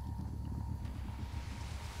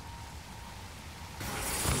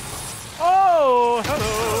 Oh,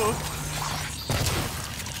 hello!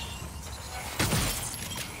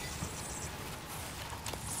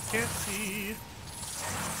 Can't see.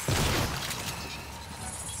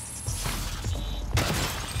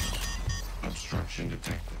 Obstruction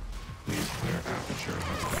detected. Please clear aperture.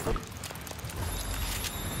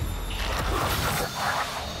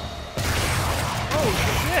 Oh,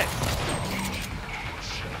 shit!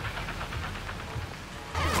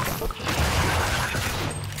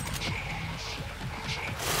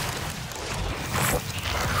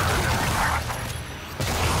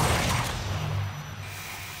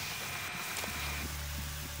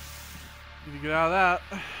 Need to get out of that.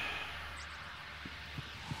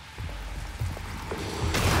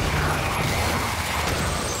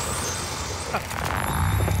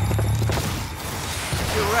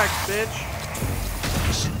 Get wrecked, bitch.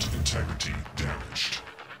 Suit integrity damaged.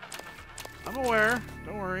 I'm aware.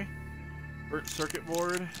 Don't worry. Burnt circuit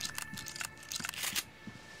board.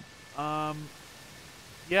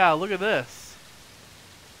 Yeah, look at this.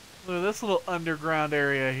 Look at this little underground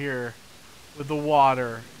area here with the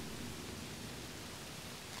water.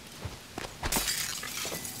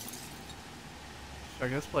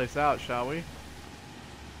 Check this place out, shall we?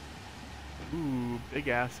 Ooh, big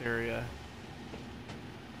ass area.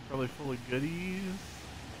 Probably full of goodies.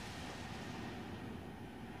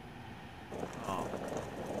 Oh.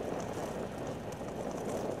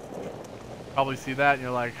 Probably see that and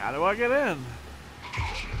you're like, how do I get in?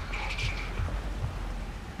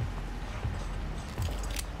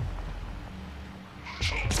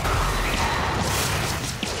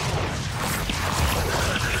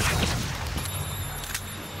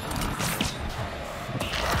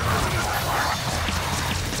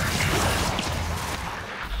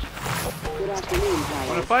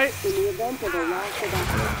 fight? In the event of a loss of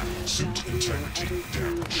evacuation please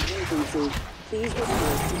report to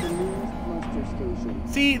the nearest muster station.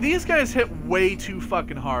 See, these guys hit way too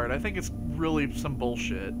fucking hard. I think it's really some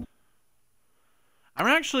bullshit.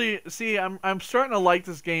 I'm starting to like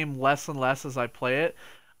this game less and less as I play it.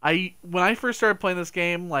 When I first started playing this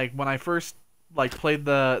game, like when I first played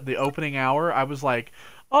the opening hour, I was like,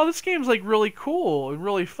 oh, this game's like really cool and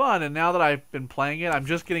really fun. And now that I've been playing it, I'm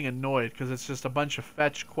just getting annoyed because it's just a bunch of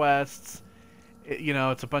fetch quests.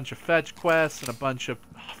 It's a bunch of fetch quests and a bunch of...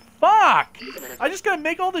 Fuck! I just gotta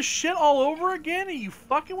make all this shit all over again? Are you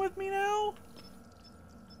fucking with me now?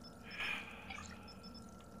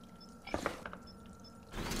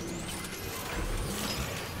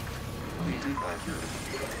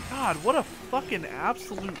 God, what a fucking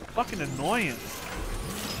absolute fucking annoyance.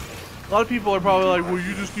 A lot of people are probably like, well,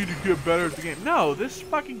 you just need to get better at the game. No, this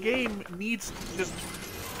fucking game needs to just...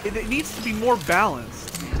 It needs to be more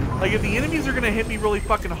balanced. Like, if the enemies are gonna hit me really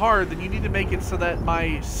fucking hard, then you need to make it so that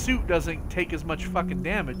my suit doesn't take as much fucking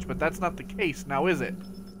damage, but that's not the case, now is it?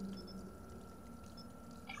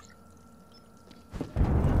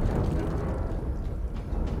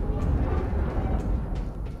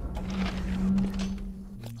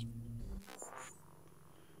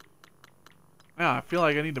 Yeah, I feel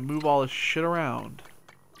like I need to move all this shit around.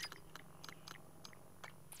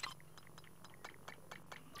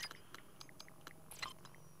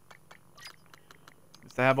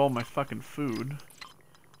 To have all my fucking food.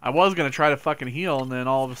 I was gonna try to fucking heal, and then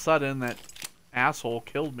all of a sudden that asshole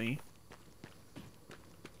killed me.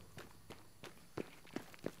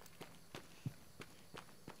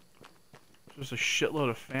 There's a shitload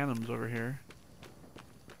of phantoms over here.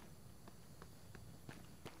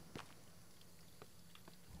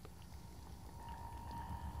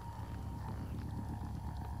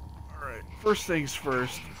 Alright, first things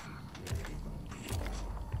first.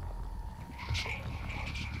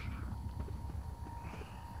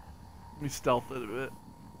 Let me stealth it a bit.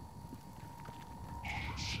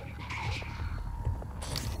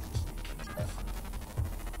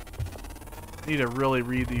 Need to really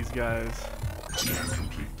read these guys.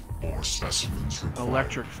 Complete. More specimens required.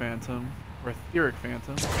 Electric phantom or etheric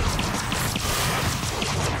phantom.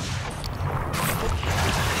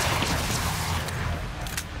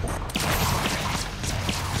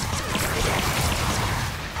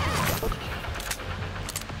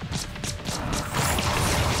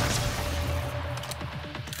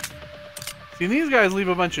 See, these guys leave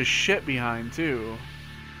a bunch of shit behind, too.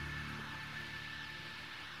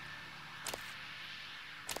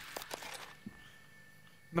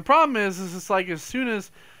 And the problem is it's like as soon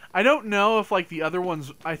as... I don't know if, like, the other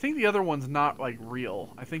one's... I think the other one's not, like,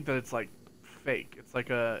 real. I think that it's, like, fake. It's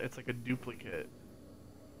like a duplicate.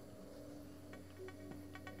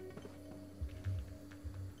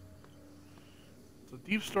 So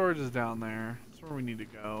deep storage is down there. That's where we need to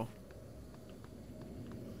go.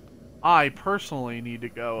 I personally need to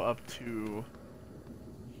go up to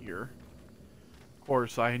here. Of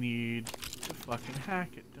course, I need to fucking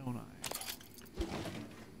hack it, don't I?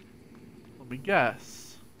 Let me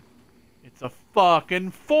guess. It's a fucking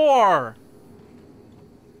 4!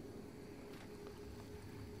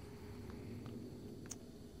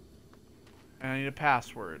 And I need a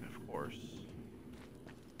password, of course.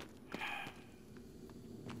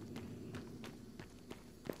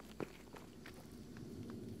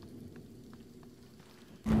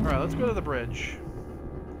 Alright, let's go to the bridge.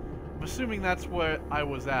 I'm assuming that's what I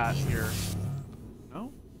was at here.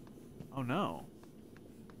 No? Oh no.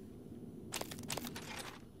 Looks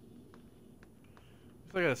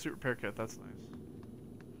like I got a suit repair kit, that's nice.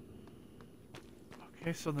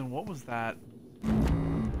 Okay, so then what was that?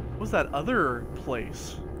 What was that other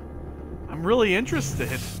place? I'm really interested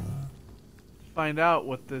to find out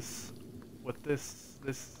what this is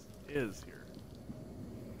here.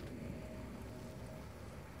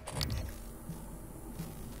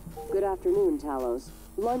 Good afternoon, Talos.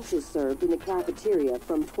 Lunch is served in the cafeteria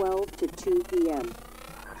from 12 to 2 p.m.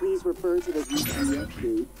 Please refer to the VCS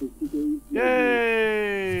date for today's...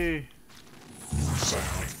 Yay!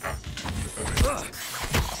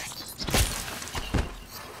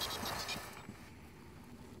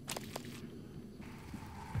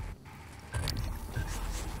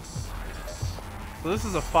 So this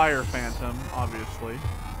is a fire phantom, obviously.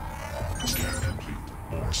 Scan complete.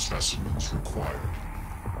 More specimens required.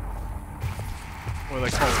 What do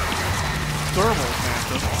they call it? Thermal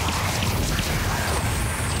phantom.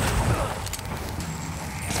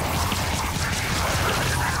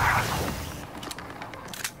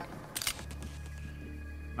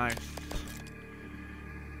 Nice.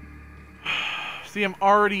 See, I'm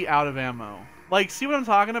already out of ammo. Like, see what I'm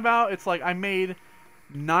talking about? It's like I made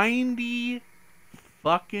 90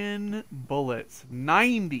 fucking bullets.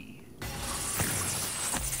 90.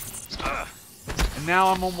 And now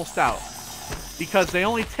I'm almost out. Because they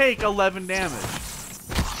only take 11 damage.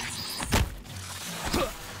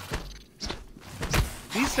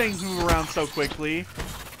 These things move around so quickly.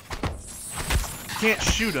 Can't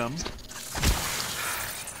shoot them.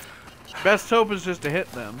 Best hope is just to hit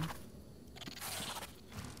them.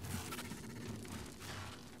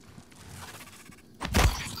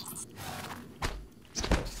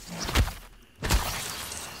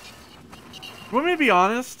 You want me to be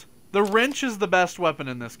honest? The wrench is the best weapon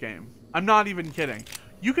in this game. I'm not even kidding.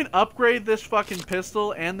 You can upgrade this fucking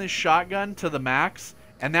pistol and this shotgun to the max,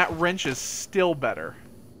 and that wrench is still better.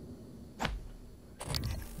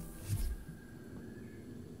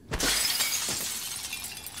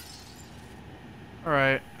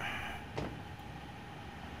 Alright.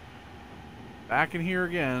 Back in here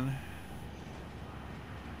again.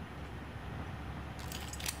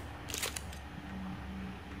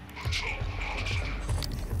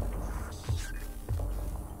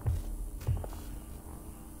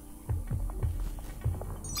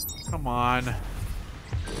 Come on.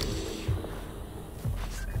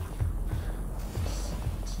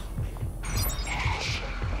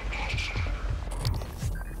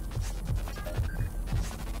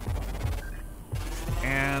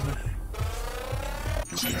 And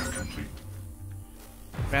Scan complete.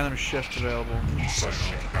 Phantom shift available.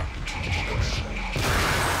 Session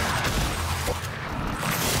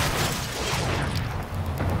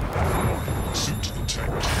suit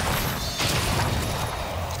detect.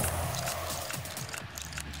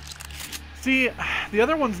 See, the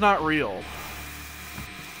other one's not real.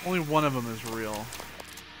 Only one of them is real.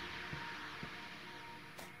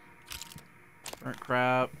 Burnt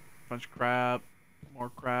crap, bunch of crap, more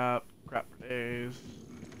crap, crap for days.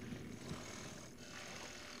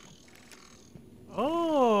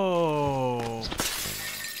 Oh!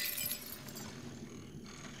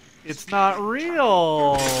 It's not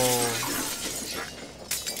real!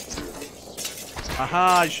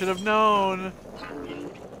 Aha, I should have known!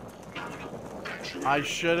 I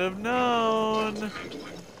should have known!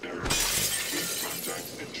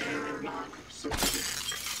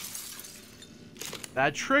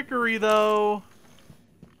 That trickery, though!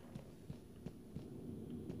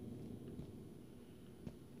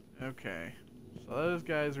 Okay. So those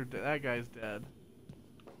guys are dead. That guy's dead.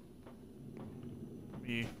 Let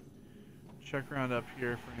me check around up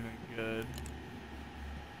here for anything good.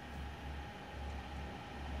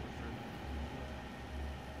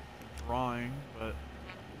 Drawing, but...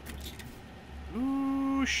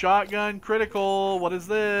 Ooh, shotgun critical! What is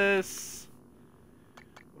this?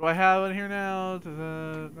 What do I have in here now?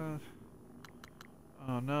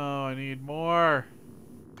 Oh no, I need more!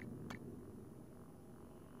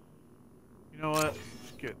 You know what?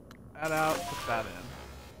 Let's get that out, put that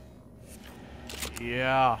in.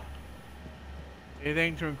 Yeah.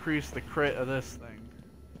 Anything to increase the crit of this thing.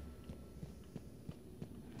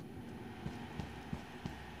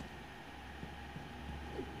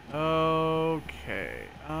 Okay.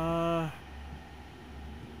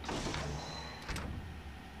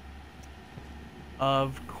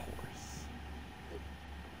 Of course.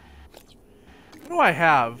 What do I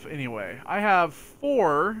have anyway? I have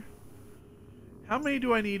 4. How many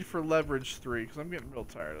do I need for leverage 3? Because I'm getting real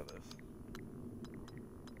tired of this.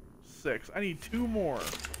 6. I need 2 more.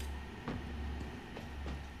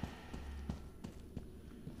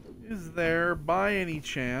 Is there, by any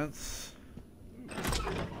chance...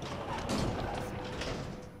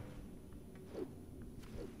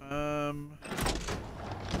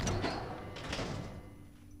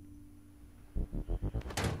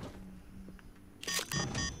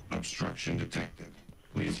 Obstruction detected.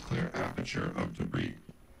 Please clear aperture of debris.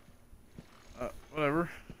 Whatever.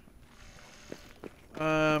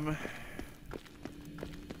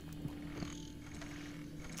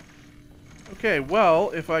 Okay,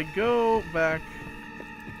 well, if I go back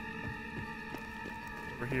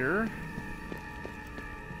over here.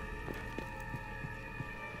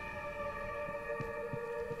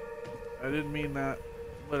 I didn't mean that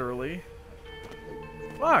literally.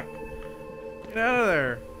 Fuck! Get out of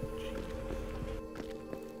there!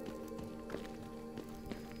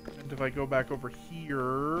 And if I go back over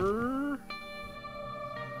here...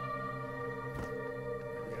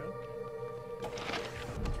 There we go.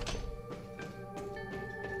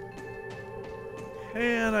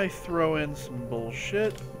 And I throw in some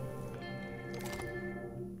bullshit.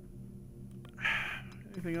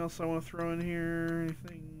 Anything else I want to throw in here?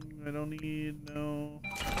 Anything I don't need? No.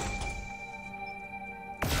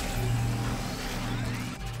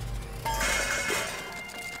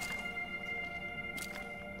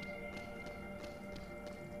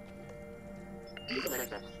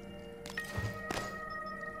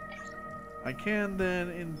 I can then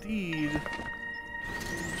indeed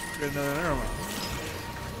get another arrow.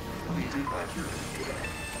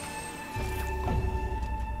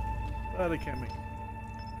 But I can't make it.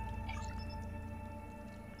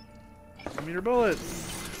 Give me your bullets.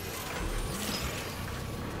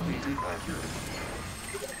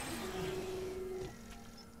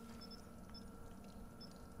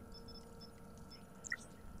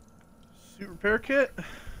 Suit repair kit?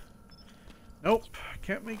 Nope,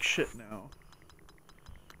 can't make shit now.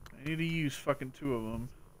 I need to use fucking 2 of them.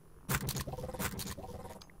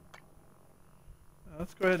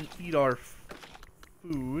 Let's go ahead and eat our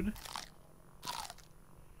food.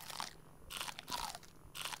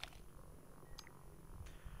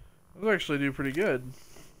 Those actually do pretty good.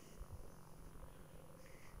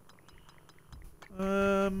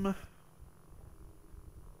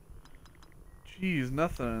 Geez,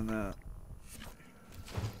 nothing in that.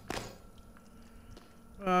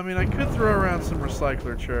 I mean, I could throw around some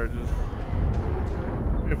recycler charges.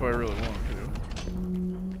 If I really want to.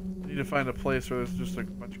 I need to find a place where there's just a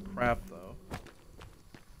bunch of crap, though.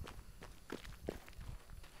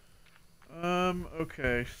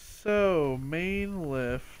 Okay, so, main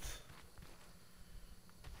lift.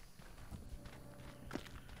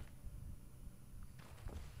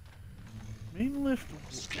 Main lift.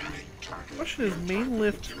 The question is, main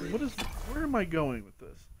lift. What is? Where am I going with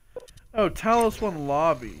this? Oh, Talos 1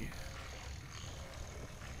 lobby.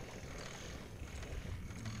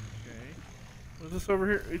 Okay. What is this over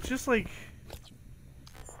here? It's just like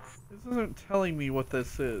this isn't telling me what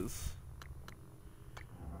this is.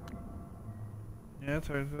 Yeah, it's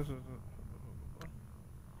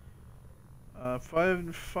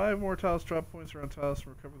five more Talos drop points around Talos to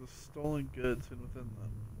recover the stolen goods hidden within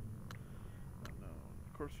them.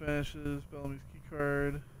 Corpse vanishes, Bellamy's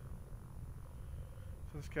keycard.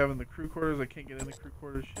 This cabin, the crew quarters. I can't get in the crew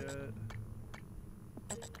quarters yet.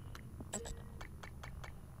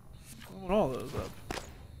 I want all those up.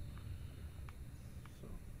 So,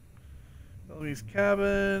 Bellamy's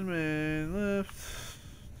cabin, main lift.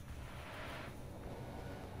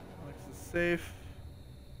 Alexa's safe.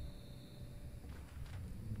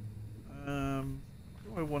 Where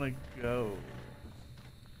do I want to go?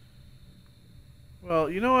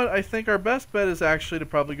 Well, you know what? I think our best bet is actually to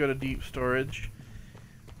probably go to deep storage.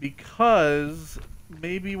 Because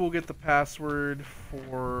maybe we'll get the password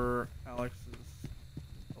for Alex's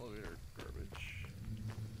elevator garbage.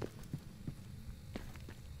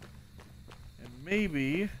 And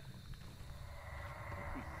maybe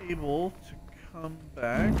we'll be able to come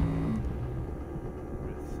back with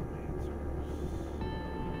some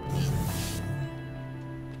answers.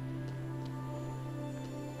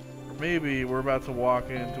 Or maybe we're about to walk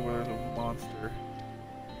into where there's a monster.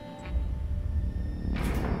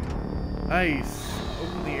 Nice.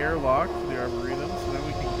 Open the airlock to the Arboretum, so then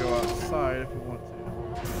we can go outside if we want to.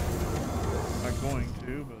 I'm not going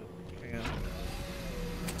to, but we can.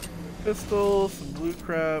 Pistol, some blue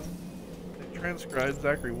crap. They transcribed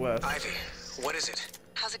Zachary West. Ivy, what is it?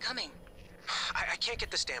 How's it coming? I can't get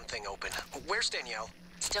this damn thing open. Where's Danielle?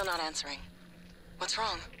 Still not answering. What's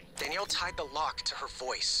wrong? Danielle tied the lock to her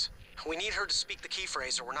voice. We need her to speak the key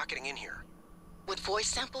phrase or we're not getting in here. Would voice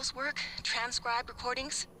samples work? Transcribe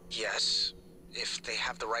recordings? Yes, if they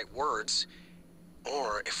have the right words.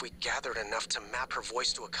 Or if we gathered enough to map her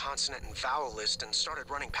voice to a consonant and vowel list and started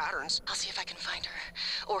running patterns. I'll see if I can find her.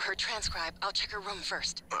 Or her transcribe. I'll check her room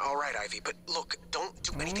first. All right, Ivy, but look, don't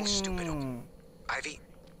do anything stupid. Ivy?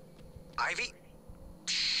 Ivy?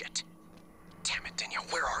 Shit. Damn it, Danielle,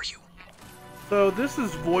 where are you? So this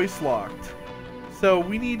is voice locked. So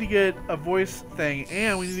we need to get a voice thing,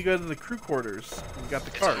 and we need to go to the crew quarters. We got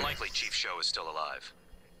the card. It's unlikely Chief Show is still alive.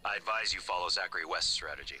 I advise you follow Zachary West's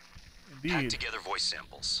strategy. Indeed. Hack together voice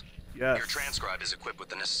samples. Yes. Your transcribe is equipped with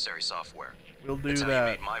the necessary software. We'll do That's that. how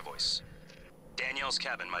you made my voice. Danielle's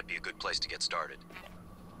cabin might be a good place to get started.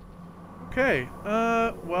 Okay.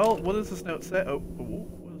 Well, what does this note say? Oh,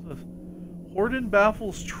 what is this? Horden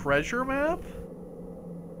Baffles treasure map?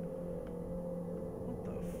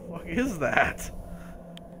 What the fuck is that?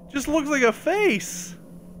 Just looks like a face.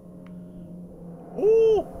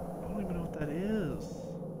 Ooh, I don't even know what that is.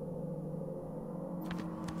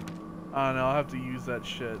 Oh no, I'll have to use that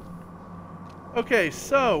shit. Okay,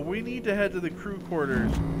 so we need to head to the crew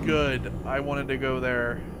quarters. Good. I wanted to go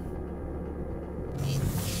there.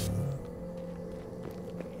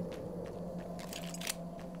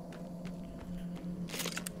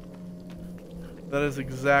 That is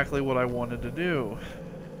exactly what I wanted to do.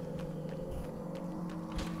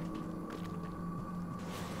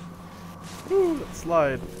 Woo, that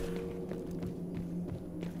slide.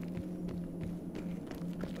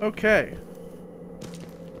 Okay.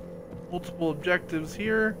 multiple objectives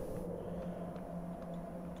here.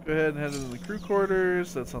 Let's go ahead and head into the crew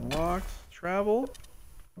quarters. That's unlocked. Travel.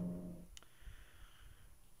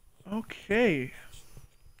 Okay.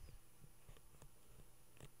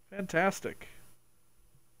 Fantastic.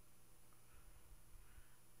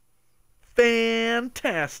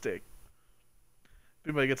 Fantastic. If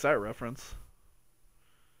anybody gets that reference.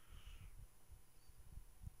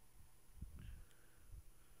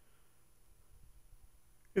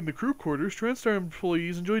 In the crew quarters, TranStar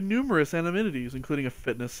employees enjoy numerous amenities, including a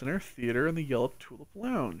fitness center, theater, and the Yellow Tulip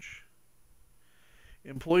Lounge.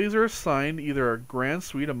 Employees are assigned either a grand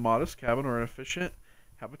suite, a modest cabin, or an efficient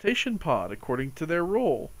habitation pod, according to their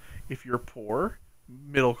role. If you're poor,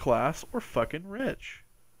 middle class, or fucking rich.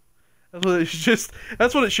 That's what it should just.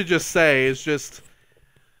 That's what it should just say. Is just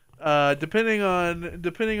depending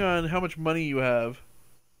on how much money you have.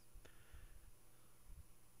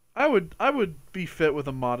 I would be fit with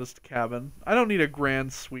a modest cabin. I don't need a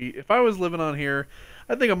grand suite. If I was living on here,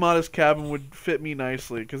 I think a modest cabin would fit me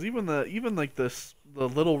nicely. Because even like the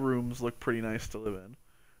little rooms look pretty nice to live in,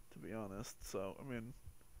 to be honest. So I mean,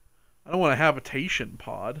 I don't want a habitation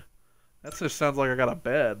pod. That just sounds like I got a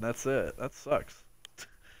bed and that's it. That sucks.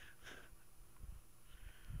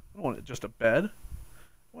 I don't want just a bed. I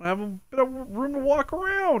want to have a bit of room to walk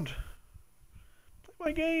around. Play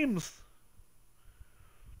my games.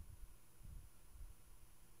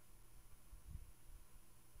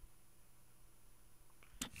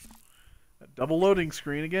 A double loading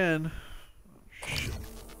screen again. Oh, shit.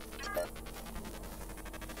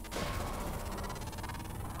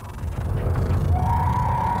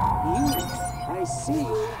 I see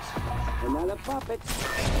you. Another puppet.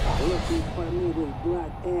 Looking for me with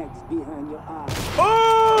black eggs behind your eyes.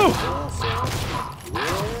 Oh!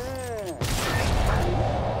 Yeah.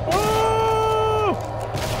 Oh!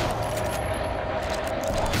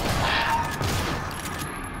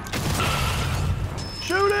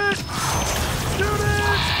 Shoot it! Shoot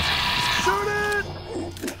it! Shoot it!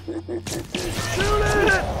 Shoot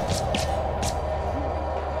it!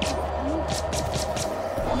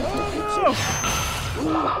 Oh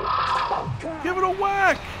no! Give it a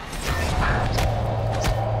whack!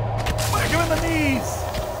 Whack him in the knees!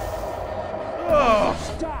 Oh!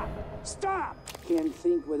 Stop! Stop! Can't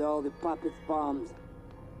think with all the puppet bombs.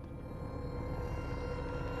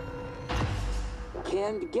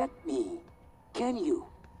 Can't get me. Can you?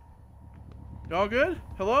 Y'all good?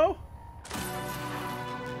 Hello?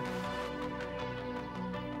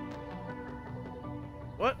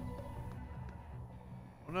 What?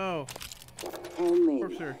 Oh no. Oh, maybe.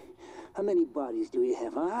 Corpse here. How many bodies do you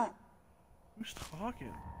have, huh? Who's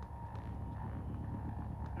talking?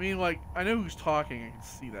 I mean, like, I know who's talking, I can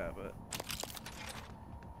see that, but...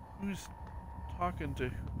 Who's talking to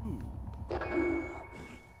who?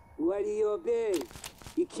 Why do you obey?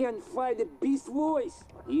 You can't find the beast voice.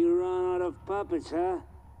 You run out of puppets, huh?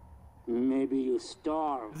 Maybe you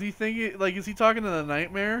starve. Is he thinking, like, is he talking to the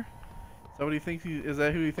nightmare? Is that what he thinks is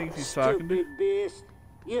that who he thinks he's talking to? Stupid beast.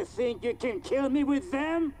 You think you can kill me with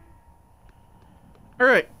them?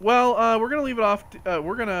 Alright, well, we're gonna leave it off, I'm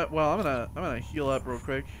gonna heal up real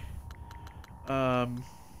quick. I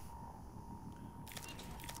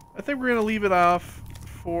think we're gonna leave it off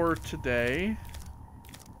for today.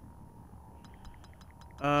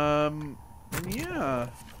 And yeah.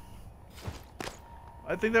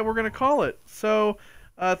 I think that we're gonna call it. So,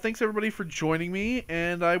 thanks everybody for joining me,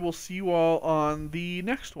 and I will see you all on the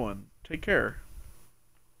next one. Take care.